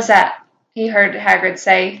 What's that? He heard Hagrid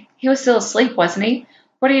say. He was still asleep, wasn't he?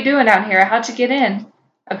 What are you doing down here? How'd you get in?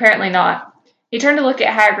 Apparently not. He turned to look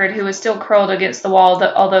at Hagrid, who was still curled against the wall,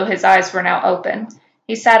 although his eyes were now open.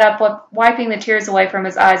 He sat up, wiping the tears away from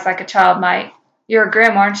his eyes like a child might. You're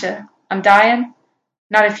grim, aren't you? I'm dying?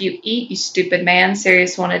 Not if you eat, you stupid man,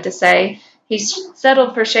 Sirius wanted to say. He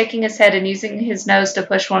settled for shaking his head and using his nose to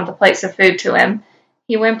push one of the plates of food to him.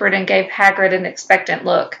 He whimpered and gave Hagrid an expectant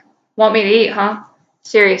look. Want me to eat, huh?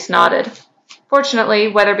 Sirius nodded. Fortunately,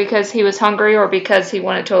 whether because he was hungry or because he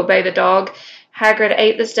wanted to obey the dog, Hagrid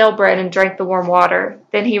ate the stale bread and drank the warm water.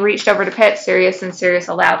 Then he reached over to pet Sirius, and Sirius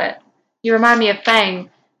allowed it. You remind me of Fang,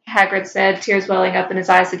 Hagrid said, tears welling up in his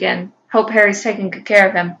eyes again. Hope Harry's taking good care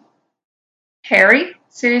of him. Harry?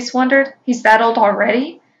 Sirius wondered. He's that old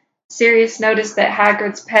already? Sirius noticed that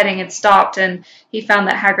Hagrid's petting had stopped, and he found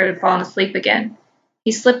that Hagrid had fallen asleep again.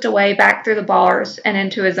 He slipped away back through the bars and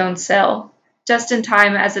into his own cell, just in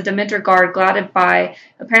time as a Dementor guard glided by,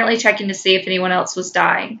 apparently checking to see if anyone else was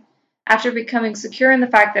dying. After becoming secure in the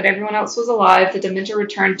fact that everyone else was alive, the Dementor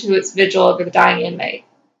returned to its vigil over the dying inmate.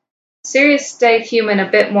 Sirius stayed human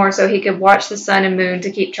a bit more so he could watch the sun and moon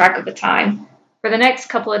to keep track of the time. For the next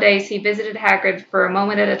couple of days, he visited Hagrid for a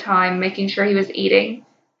moment at a time, making sure he was eating.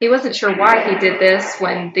 He wasn't sure why he did this.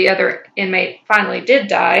 When the other inmate finally did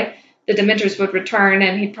die, the Dementors would return,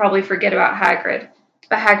 and he'd probably forget about Hagrid.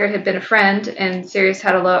 But Hagrid had been a friend, and Sirius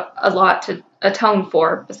had a lot to atone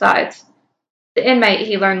for, besides. The inmate,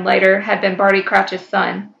 he learned later, had been Barty Crouch's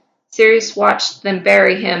son. Sirius watched them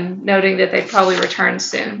bury him, noting that they'd probably return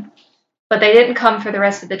soon. But they didn't come for the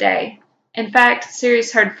rest of the day. In fact,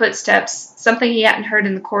 Sirius heard footsteps, something he hadn't heard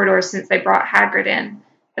in the corridors since they brought Hagrid in.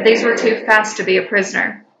 But these were too fast to be a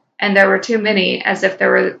prisoner, and there were too many, as if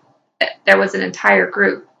there was an entire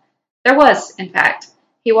group. There was, in fact.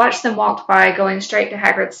 He watched them walk by, going straight to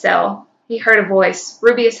Hagrid's cell. He heard a voice.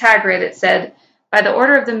 Rubeus Hagrid, it said. By the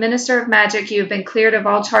order of the Minister of Magic, you have been cleared of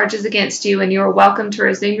all charges against you, and you are welcome to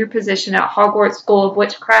resume your position at Hogwarts School of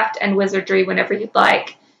Witchcraft and Wizardry whenever you'd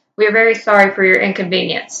like. We are very sorry for your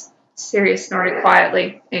inconvenience. Sirius snorted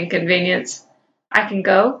quietly. Inconvenience. I can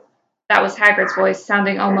go? That was Hagrid's voice,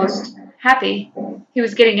 sounding almost happy. He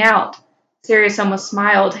was getting out. Sirius almost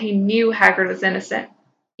smiled. He knew Hagrid was innocent.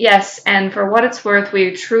 Yes, and for what it's worth,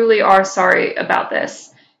 we truly are sorry about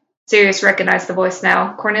this. Sirius recognized the voice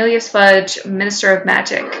now. Cornelius Fudge, Minister of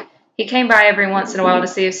Magic. He came by every once in a while to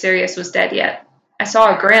see if Sirius was dead yet. I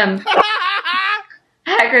saw a Grim,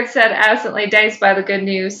 Hagrid said absently, dazed by the good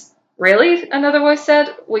news. Really? Another voice said.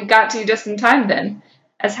 We got to you just in time then.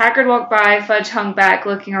 As Hagrid walked by, Fudge hung back,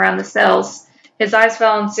 looking around the cells. His eyes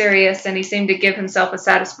fell on Sirius, and he seemed to give himself a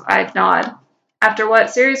satisfied nod. After what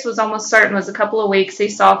Sirius was almost certain was a couple of weeks, he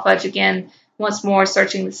saw Fudge again, once more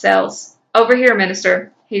searching the cells. Over here,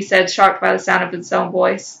 Minister, he said, shocked by the sound of his own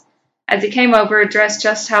voice. As he came over, dressed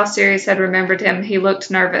just how Sirius had remembered him, he looked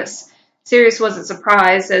nervous. Sirius wasn't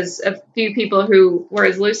surprised, as a few people who were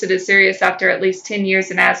as lucid as Sirius after at least 10 years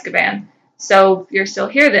in Azkaban. So, you're still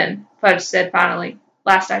here then, Fudge said finally.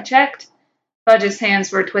 Last I checked. Fudge's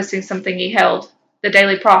hands were twisting something he held. The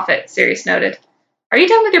Daily Prophet, Sirius noted. Are you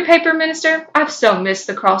done with your paper, Minister? I've so missed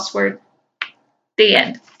the crossword. The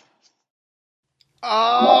end.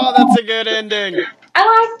 Oh, that's a good ending.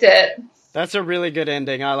 I liked it. That's a really good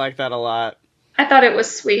ending. I like that a lot. I thought it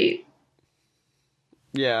was sweet.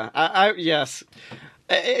 Yeah, yes.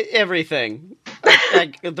 Everything.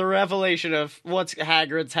 The revelation of what's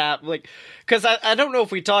Hagrid's because I don't know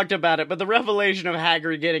if we talked about it, but the revelation of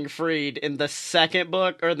Hagrid getting freed in the second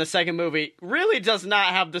book, or in the second movie, really does not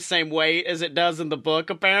have the same weight as it does in the book,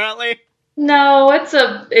 apparently. No, it's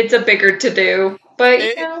a bigger to-do, but,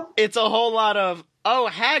 you know. It's a whole lot of, oh,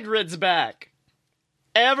 Hagrid's back.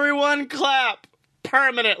 Everyone clap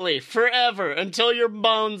permanently, forever, until your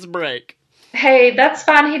bones break. Hey, that's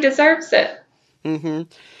fine. He deserves it. Mm-hmm.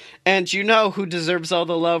 And you know who deserves all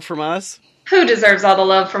the love from us? Who deserves all the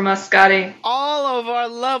love from us, Scotty? All of our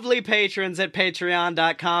lovely patrons at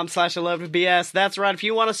patreon.com/aloveofbs. That's right. If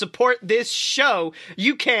you want to support this show,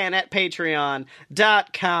 you can at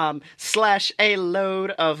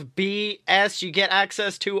patreon.com/aloadofbs. You get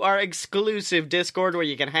access to our exclusive Discord where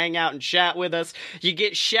you can hang out and chat with us. You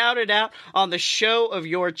get shouted out on the show of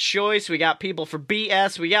your choice. We got people for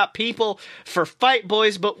BS. We got people for Fight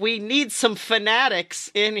Boys, but we need some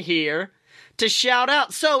fanatics in here to shout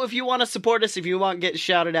out. So if you want to support us, if you want to get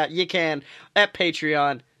shouted out, you can at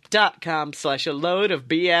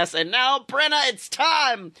patreon.com/aloadofbs. And now, Brenna, it's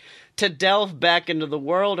time to delve back into the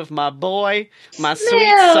world of my boy, my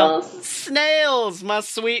Snails, my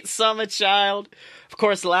sweet summer child. Of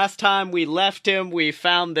course, last time we left him, we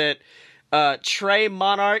found that Trey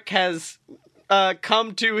Monarch has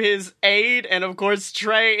come to his aid, and of course,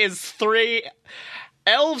 Trey is 3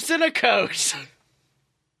 elves in a coat.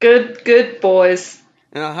 Good boys.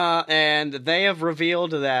 And they have revealed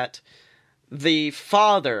that the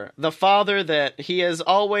father that he has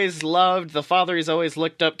always loved, the father he's always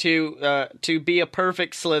looked up to be a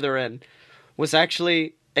perfect Slytherin, was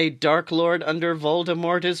actually a Dark Lord under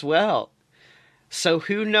Voldemort as well. So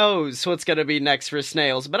who knows what's going to be next for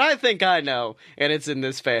Snails, but I think I know, and it's in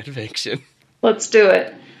this fanfiction. Let's do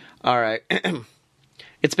it. Alright.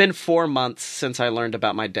 It's been 4 months since I learned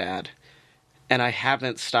about my dad. And I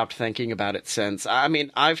haven't stopped thinking about it since. I mean,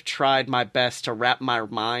 I've tried my best to wrap my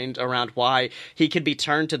mind around why he could be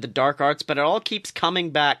turned to the dark arts, but it all keeps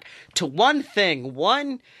coming back to one thing,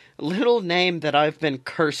 one little name that I've been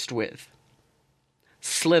cursed with.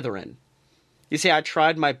 Slytherin. You see, I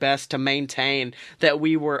tried my best to maintain that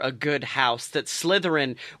we were a good house, that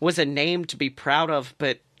Slytherin was a name to be proud of,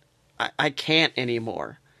 but I can't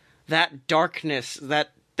anymore. That darkness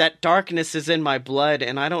is in my blood,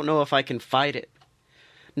 and I don't know if I can fight it.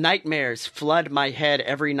 Nightmares flood my head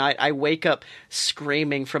every night. I wake up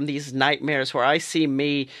screaming from these nightmares where I see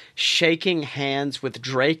me shaking hands with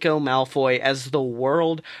Draco Malfoy as the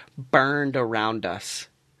world burned around us.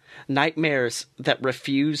 Nightmares that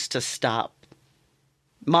refuse to stop.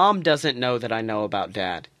 Mom doesn't know that I know about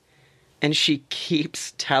Dad, and she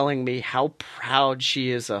keeps telling me how proud she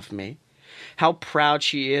is of me. How proud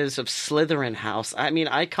she is of Slytherin House. I mean,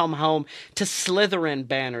 I come home to Slytherin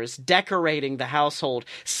banners decorating the household,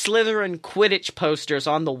 Slytherin Quidditch posters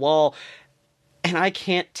on the wall, and I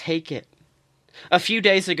can't take it. A few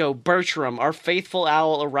days ago, Bertram, our faithful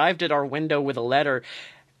owl, arrived at our window with a letter.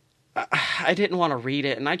 I didn't want to read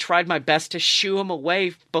it, and I tried my best to shoo him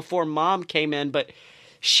away before Mom came in, but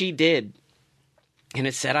she did. And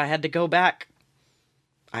it said I had to go back.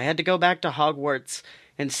 I had to go back to Hogwarts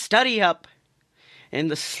and study up in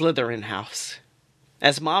the Slytherin House.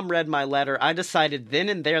 As Mom read my letter, I decided then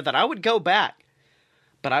and there that I would go back,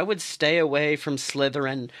 but I would stay away from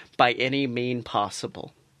Slytherin by any mean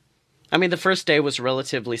possible. I mean, the first day was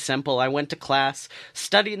relatively simple. I went to class,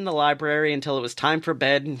 studied in the library until it was time for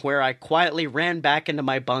bed, where I quietly ran back into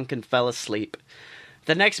my bunk and fell asleep.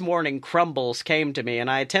 The next morning, Crumbles came to me, and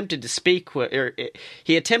he attempted to speak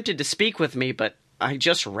with me, but I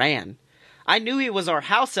just ran. I knew he was our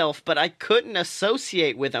house elf, but I couldn't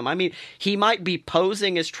associate with him. I mean, he might be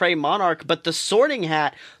posing as Trey Monarch, but the Sorting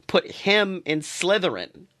Hat put him in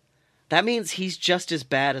Slytherin. That means he's just as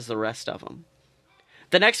bad as the rest of them.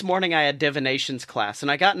 The next morning I had divinations class,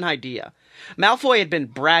 and I got an idea. Malfoy had been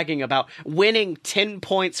bragging about winning 10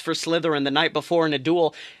 points for Slytherin the night before in a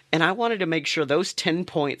duel, and I wanted to make sure those 10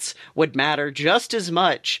 points would matter just as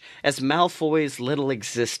much as Malfoy's little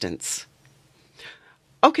existence.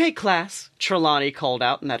 "Okay, class," Trelawney called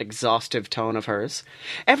out in that exhaustive tone of hers.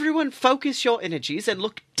 "Everyone focus your energies and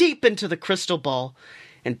look deep into the crystal ball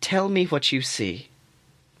and tell me what you see."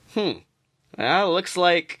 Well, looks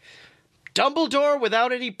like Dumbledore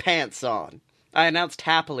without any pants on, I announced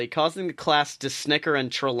happily, causing the class to snicker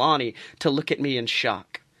and Trelawney to look at me in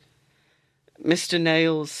shock. "Mr.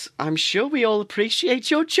 Nails, I'm sure we all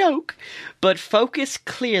appreciate your joke, but focus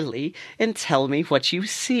clearly and tell me what you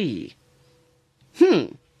see."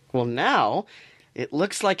 Well, now it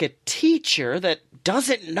looks like a teacher that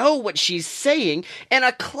doesn't know what she's saying in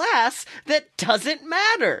a class that doesn't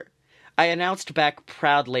matter, I announced back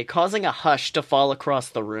proudly, causing a hush to fall across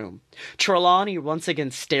the room. Trelawney once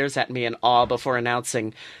again stares at me in awe before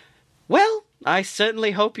announcing, "Well, I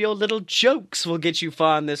certainly hope your little jokes will get you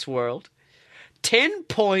far in this world. 10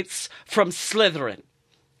 points from Slytherin."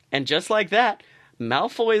 And just like that,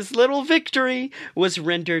 Malfoy's little victory was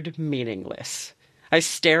rendered meaningless. I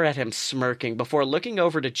stare at him smirking before looking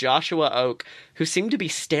over to Joshua Oak, who seemed to be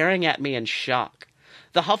staring at me in shock.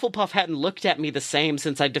 The Hufflepuff hadn't looked at me the same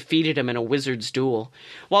since I defeated him in a wizard's duel.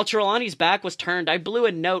 While Trelawney's back was turned, I blew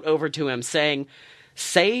a note over to him saying,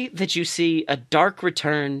 "Say that you see a dark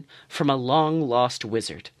return from a long-lost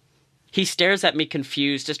wizard." He stares at me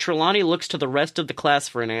confused as Trelawney looks to the rest of the class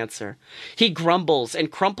for an answer. He grumbles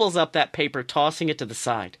and crumples up that paper, tossing it to the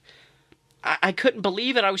side. I couldn't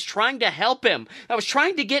believe it. I was trying to help him. I was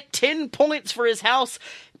trying to get 10 points for his house,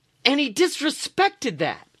 and he disrespected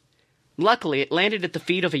that. Luckily, it landed at the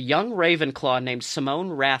feet of a young Ravenclaw named Simone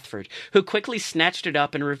Rathford, who quickly snatched it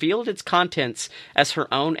up and revealed its contents as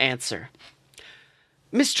her own answer.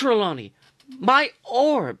 "Miss Trelawney, my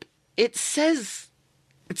orb, it says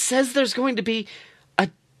there's going to be a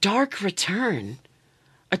dark return.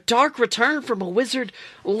 A dark return from a wizard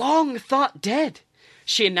long thought dead,"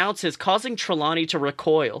 she announces, causing Trelawney to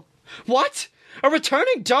recoil. "What? A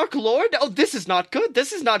returning Dark Lord? Oh, this is not good.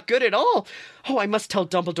 This is not good at all. Oh, I must tell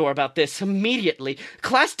Dumbledore about this immediately.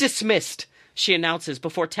 Class dismissed," she announces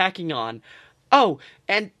before tacking on, "Oh,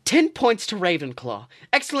 and 10 points to Ravenclaw.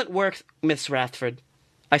 Excellent work, Miss Rathford."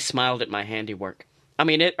 I smiled at my handiwork. I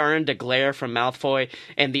mean, it earned a glare from Malfoy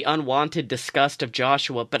and the unwanted disgust of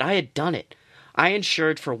Joshua, but I had done it. I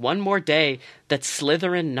ensured for one more day that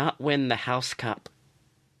Slytherin not win the House Cup.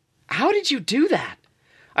 "How did you do that?"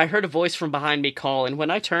 I heard a voice from behind me call, and when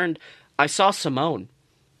I turned, I saw Simone.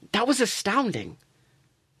 That was astounding.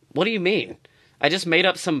 "What do you mean?" I just made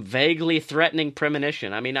up some vaguely threatening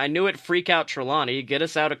premonition. I mean, I knew it'd freak out Trelawney, get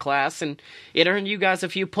us out of class, and it earned you guys a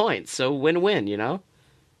few points, so win-win, you know?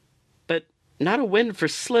 "But not a win for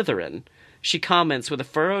Slytherin," she comments with a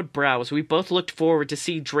furrowed brow as we both looked forward to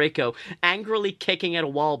see Draco angrily kicking at a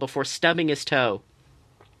wall before stubbing his toe.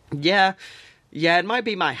 Yeah, it might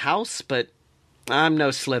be my house, but I'm no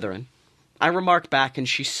Slytherin," I remark back, and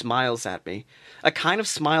she smiles at me. A kind of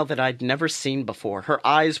smile that I'd never seen before. Her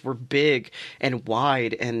eyes were big and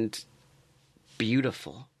wide and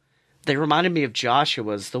beautiful. They reminded me of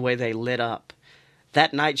Joshua's, the way they lit up.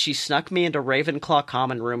 That night, she snuck me into Ravenclaw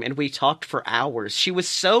common room, and we talked for hours. She was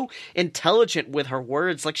so intelligent with her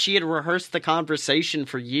words, like she had rehearsed the conversation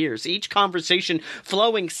for years, each conversation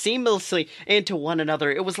flowing seamlessly into one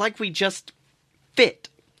another. It was like we just fit.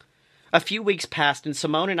 A few weeks passed, and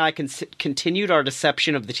Simone and I continued our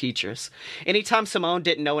deception of the teachers. Anytime Simone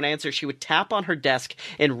didn't know an answer, she would tap on her desk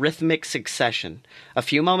in rhythmic succession. A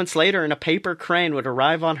few moments later, and a paper crane would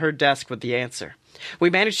arrive on her desk with the answer. We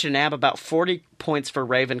managed to nab about 40 points for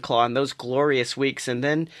Ravenclaw in those glorious weeks, and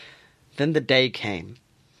then the day came.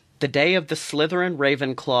 The day of the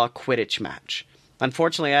Slytherin-Ravenclaw Quidditch match.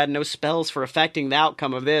 Unfortunately, I had no spells for affecting the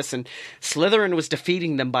outcome of this, and Slytherin was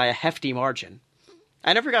defeating them by a hefty margin.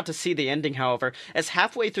 I never got to see the ending, however, as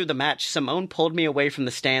halfway through the match, Simone pulled me away from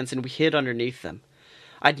the stands and we hid underneath them.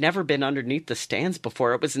 I'd never been underneath the stands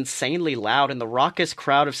before. It was insanely loud, and the raucous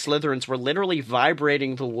crowd of Slytherins were literally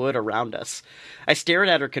vibrating the wood around us. I stared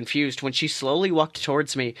at her confused when she slowly walked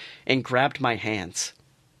towards me and grabbed my hands.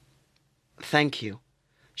 "Thank you,"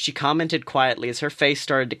 she commented quietly as her face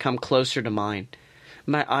started to come closer to mine.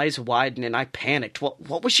 My eyes widened and I panicked.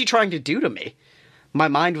 What was she trying to do to me? My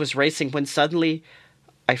mind was racing when suddenly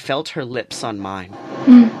I felt her lips on mine.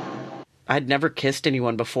 I'd never kissed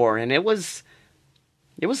anyone before, and it was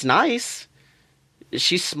nice.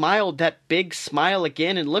 She smiled that big smile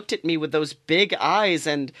again and looked at me with those big eyes,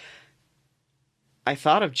 and I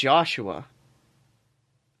thought of Joshua.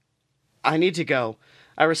 I need to go,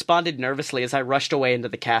 I responded nervously as I rushed away into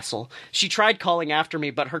the castle. She tried calling after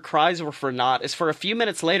me, but her cries were for naught, as for a few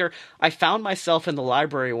minutes later, I found myself in the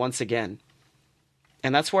library once again.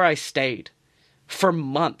 And that's where I stayed. For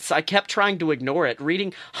months, I kept trying to ignore it,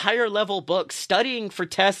 reading higher-level books, studying for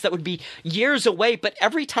tests that would be years away, but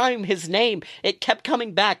every time his name, it kept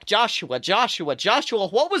coming back. Joshua, Joshua, Joshua.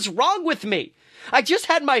 What was wrong with me? I just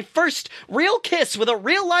had my first real kiss with a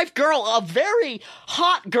real-life girl, a very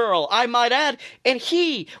hot girl, I might add, and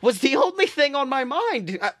he was the only thing on my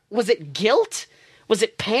mind. Was it guilt? Was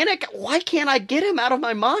it panic? Why can't I get him out of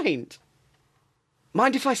my mind?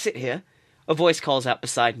 Mind if I sit here? A voice calls out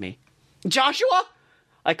beside me. Joshua?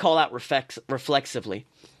 I call out reflexively.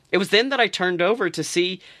 It was then that I turned over to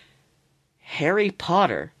see Harry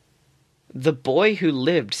Potter, the boy who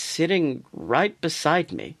lived, sitting right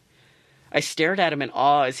beside me. I stared at him in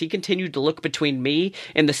awe as he continued to look between me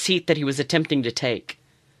and the seat that he was attempting to take.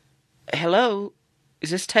 Hello?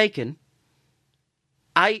 Is this taken?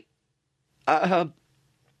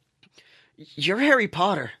 You're Harry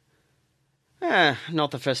Potter.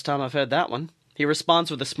 Not the first time I've heard that one. He responds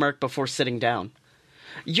with a smirk before sitting down.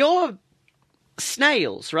 You're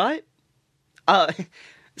Snails, right?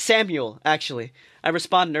 Samuel, actually. I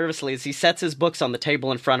respond nervously as he sets his books on the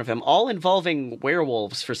table in front of him, all involving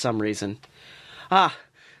werewolves for some reason.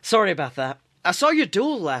 Sorry about that. I saw your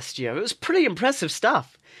duel last year. It was pretty impressive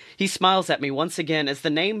stuff. He smiles at me once again as the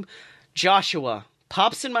name Joshua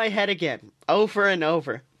pops in my head again, over and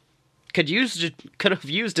over. Could have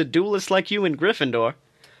used a duelist like you in Gryffindor.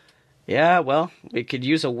 Yeah, well, we could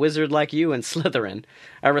use a wizard like you in Slytherin.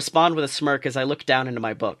 I respond with a smirk as I look down into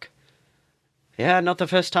my book. Yeah, not the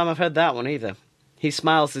first time I've heard that one either. He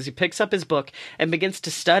smiles as he picks up his book and begins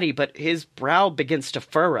to study, but his brow begins to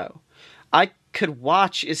furrow. I could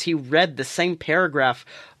watch as he read the same paragraph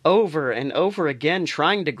over and over again,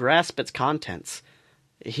 trying to grasp its contents.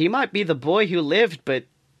 He might be the boy who lived, but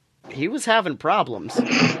he was having problems.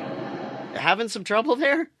 Having some trouble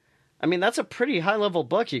there? I mean, that's a pretty high-level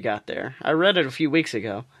book you got there. I read it a few weeks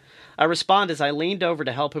ago. I respond as I leaned over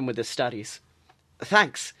to help him with his studies.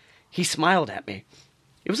 Thanks. He smiled at me.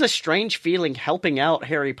 It was a strange feeling helping out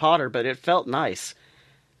Harry Potter, but it felt nice.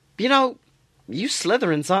 You know, you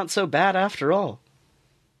Slytherins aren't so bad after all.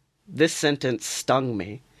 This sentence stung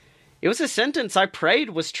me. It was a sentence I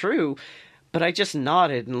prayed was true, but I just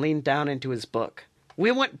nodded and leaned down into his book. We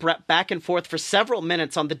went back and forth for several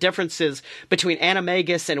minutes on the differences between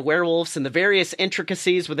animagus and werewolves and the various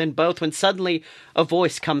intricacies within both when suddenly a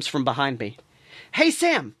voice comes from behind me. Hey,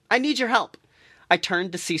 Sam, I need your help. I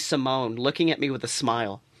turned to see Simone looking at me with a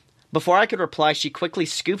smile. Before I could reply, she quickly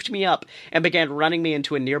scooped me up and began running me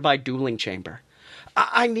into a nearby dueling chamber.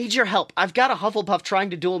 I need your help. I've got a Hufflepuff trying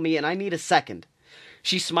to duel me and I need a second.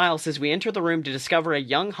 She smiles as we enter the room to discover a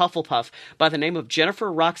young Hufflepuff by the name of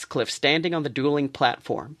Jennifer Roxcliffe standing on the dueling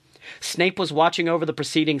platform. Snape was watching over the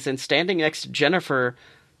proceedings, and standing next to Jennifer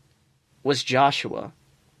was Joshua.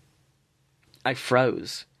 I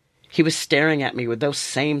froze. He was staring at me with those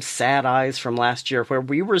same sad eyes from last year where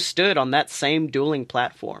we were stood on that same dueling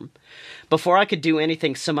platform. Before I could do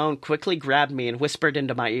anything, Simone quickly grabbed me and whispered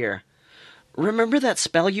into my ear, Remember that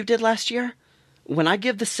spell you did last year? When I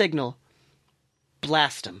give the signal,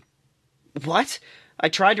 blast him. What? I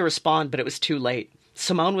tried to respond, but it was too late.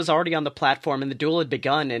 Simone was already on the platform and the duel had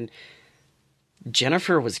begun, and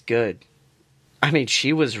Jennifer was good. I mean,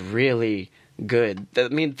 she was really good. I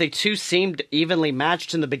mean, the two seemed evenly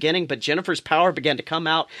matched in the beginning, but Jennifer's power began to come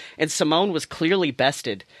out, and Simone was clearly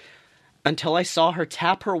bested. Until I saw her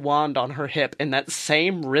tap her wand on her hip in that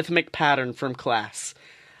same rhythmic pattern from class.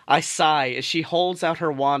 I sigh as she holds out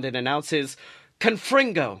her wand and announces,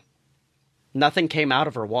 Confringo! Nothing came out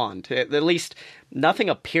of her wand. At least, nothing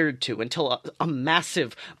appeared to, until a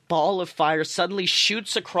massive ball of fire suddenly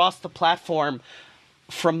shoots across the platform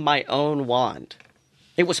from my own wand.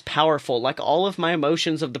 It was powerful, like all of my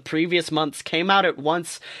emotions of the previous months came out at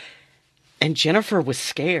once, and Jennifer was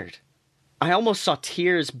scared. I almost saw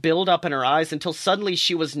tears build up in her eyes until suddenly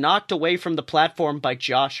she was knocked away from the platform by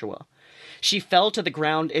Joshua. She fell to the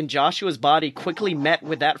ground, and Joshua's body quickly met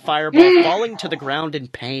with that fireball, falling to the ground in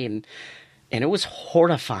pain. And it was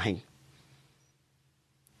horrifying.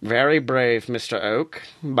 Very brave, Mr. Oak,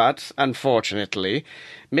 but, unfortunately,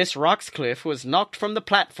 Miss Roxcliffe was knocked from the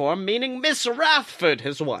platform, meaning Miss Rathford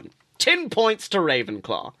has won. 10 points to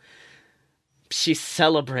Ravenclaw. She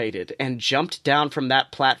celebrated and jumped down from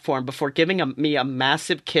that platform before giving me a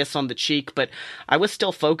massive kiss on the cheek, but I was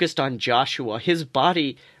still focused on Joshua. His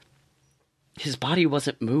body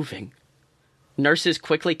wasn't moving. Nurses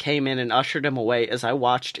quickly came in and ushered him away as I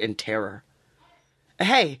watched in terror.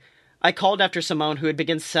 "Hey!" I called after Simone, who had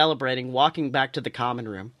begun celebrating, walking back to the common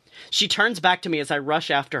room. She turns back to me as I rush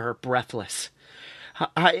after her, breathless.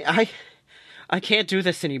 I can't do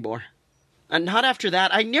this anymore. Not after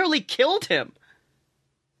that. I nearly killed him."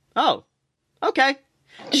 "Oh, okay."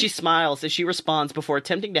 She smiles as she responds before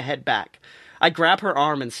attempting to head back. I grab her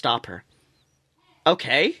arm and stop her.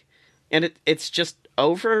 "Okay? And it's just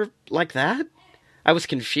over like that?" I was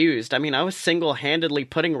confused. I mean, I was single-handedly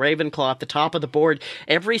putting Ravenclaw at the top of the board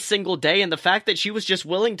every single day, and the fact that she was just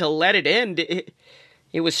willing to let it end,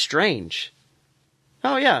 it was strange.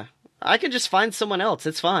 "Oh yeah, I can just find someone else,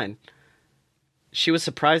 it's fine." She was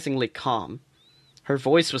surprisingly calm. Her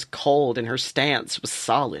voice was cold and her stance was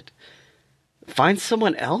solid. "Find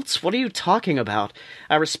someone else? What are you talking about?"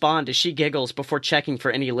 I respond as she giggles before checking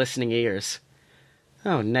for any listening ears.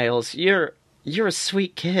 "Oh, Nails, you're a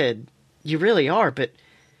sweet kid. You really are, but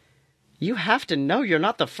you have to know you're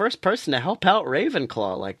not the first person to help out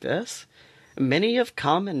Ravenclaw like this. Many have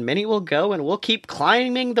come and many will go, and we'll keep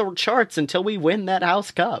climbing the charts until we win that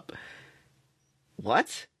House Cup."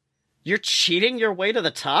 "What? You're cheating your way to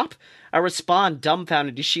the top?" I respond,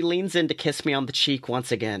 dumbfounded, as she leans in to kiss me on the cheek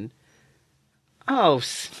once again. "Oh,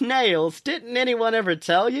 Snails, didn't anyone ever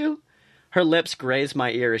tell you?" Her lips graze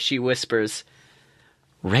my ear as she whispers,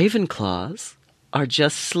 "Ravenclaws are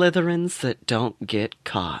just Slytherins that don't get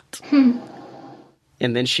caught."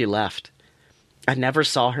 And then she left. I never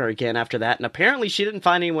saw her again after that, and apparently she didn't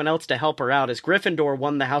find anyone else to help her out, as Gryffindor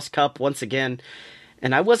won the House Cup once again,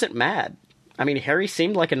 and I wasn't mad. I mean, Harry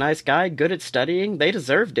seemed like a nice guy, good at studying. They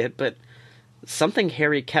deserved it, but something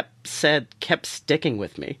Harry kept sticking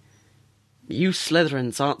with me. You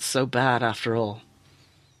Slytherins aren't so bad after all.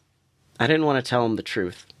 I didn't want to tell him the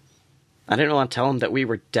truth. I didn't want to tell him that we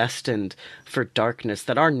were destined for darkness,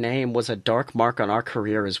 that our name was a dark mark on our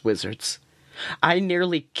career as wizards. I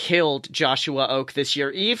nearly killed Joshua Oak this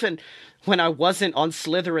year, even when I wasn't on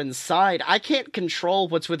Slytherin's side. I can't control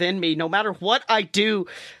what's within me, no matter what I do.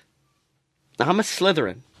 I'm a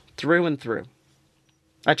Slytherin, through and through.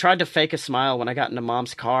 I tried to fake a smile when I got into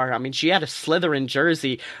Mom's car. I mean, she had a Slytherin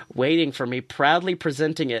jersey waiting for me, proudly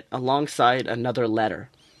presenting it alongside another letter.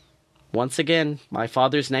 Once again, my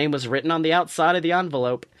father's name was written on the outside of the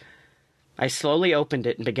envelope. I slowly opened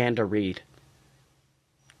it and began to read.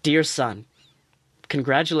 Dear son,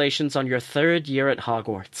 congratulations on your 3rd year at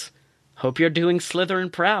Hogwarts. Hope you're doing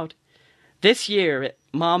Slytherin proud. This year,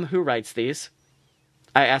 Mom, who writes these?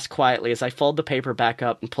 I ask quietly as I fold the paper back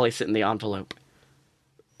up and place it in the envelope.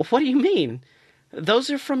 What do you mean? Those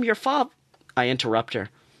are from your father. I interrupt her.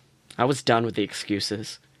 I was done with the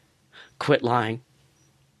excuses. Quit lying.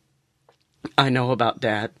 I know about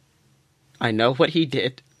Dad. I know what he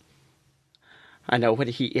did. I know what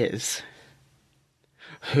he is.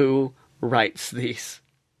 Who writes these?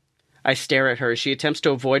 I stare at her as she attempts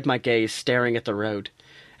to avoid my gaze, staring at the road.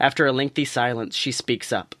 After a lengthy silence, she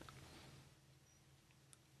speaks up.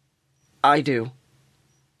 I do.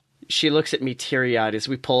 She looks at me teary-eyed as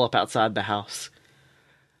we pull up outside the house.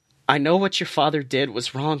 I know what your father did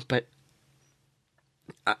was wrong, but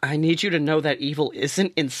I need you to know that evil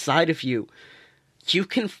isn't inside of you. You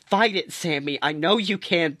can fight it, Sammy. I know you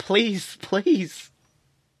can. Please, please.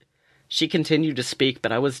 She continued to speak,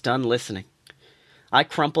 but I was done listening. I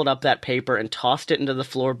crumpled up that paper and tossed it into the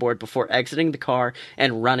floorboard before exiting the car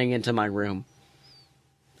and running into my room.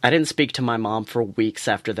 I didn't speak to my mom for weeks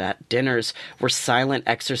after that. Dinners were silent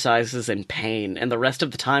exercises in pain, and the rest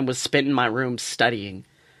of the time was spent in my room studying.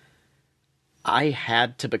 I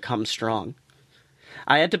had to become strong.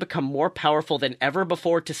 I had to become more powerful than ever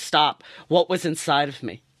before to stop what was inside of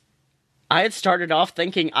me. I had started off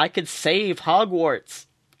thinking I could save Hogwarts,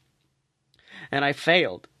 and I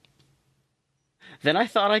failed. Then I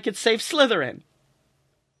thought I could save Slytherin,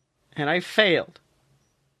 and I failed.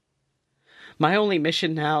 My only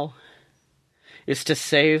mission now is to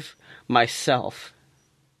save myself.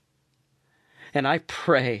 And I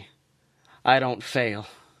pray I don't fail.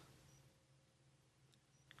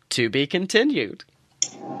 To be continued.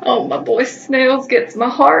 Oh, my boy Snails gets my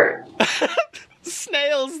heart.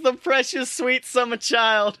 Snails, the precious, sweet summer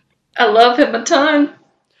child. I love him a ton.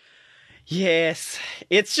 Yes,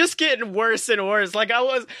 it's just getting worse and worse. Like, I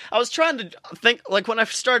was trying to think, like, when I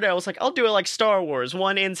started, I was like, I'll do it like Star Wars.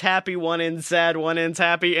 One ends happy, one ends sad, one ends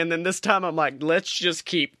happy, and then this time I'm like, let's just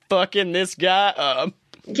keep fucking this guy up.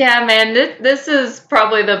 Yeah, man, this is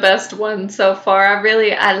probably the best one so far.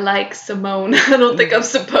 I like Simone. I don't think I'm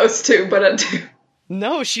supposed to, but I do.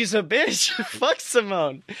 No, she's a bitch. Fuck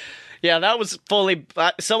Simone. Yeah, that was fully...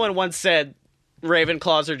 someone once said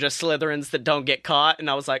Ravenclaws are just Slytherins that don't get caught, and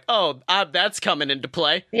I was like, oh, that's coming into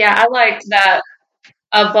play. Yeah, I liked that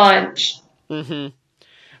a bunch. Mm-hmm.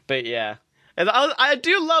 But yeah. And I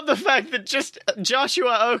do love the fact that just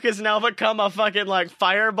Joshua Oak has now become a fucking, like,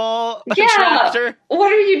 fireball attractor.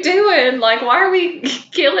 What are you doing? Like, why are we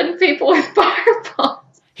killing people with fireballs?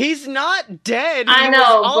 He's not dead. I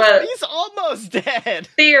know, but... he's almost dead.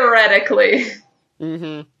 Theoretically.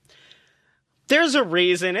 Mm-hmm. There's a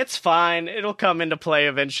reason. It's fine. It'll come into play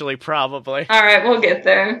eventually, probably. Alright, we'll get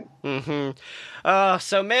there. Mm-hmm.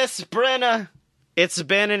 So, Miss Brenna, it's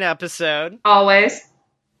been an episode. Always.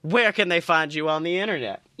 Where can they find you on the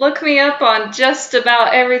internet? Look me up on just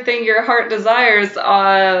about everything your heart desires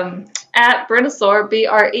at Brennasaur,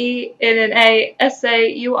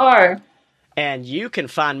 BRENNASAUR. And you can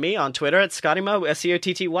find me on Twitter at ScottyMo,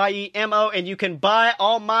 SCOTTYEMO, and you can buy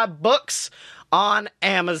all my books on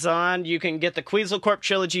Amazon. You can get the Queasel Corp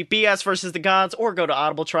trilogy, BS vs. the Gods, or go to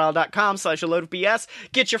audibletrial.com/a-load-of-BS.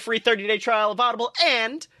 Get your free 30-day trial of Audible,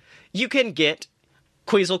 and you can get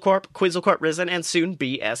Queasel Corp Risen, and soon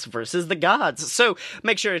BS vs. the Gods. So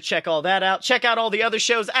make sure to check all that out. Check out all the other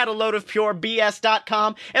shows at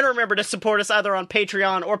aloadofpurebs.com, and remember to support us either on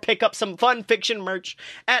Patreon or pick up some fun fiction merch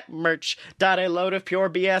at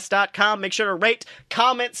merch.aloadofpurebs.com. Make sure to rate,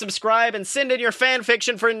 comment, subscribe, and send in your fan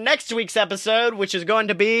fiction for next week's episode, which is going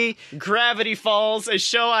to be Gravity Falls, a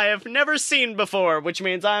show I have never seen before, which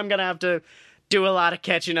means I'm going to have to do a lot of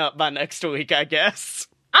catching up by next week, I guess.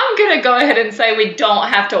 I'm going to go ahead and say we don't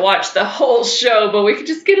have to watch the whole show, but we can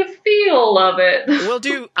just get a feel of it.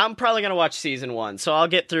 I'm probably going to watch season 1, so I'll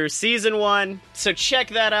get through season 1, so check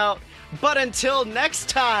that out. But until next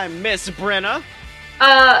time, Miss Brenna.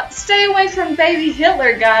 Stay away from baby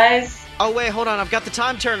Hitler, guys. Oh, wait, hold on, I've got the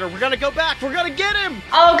time turner. We're going to go back. We're going to get him.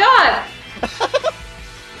 Oh, God.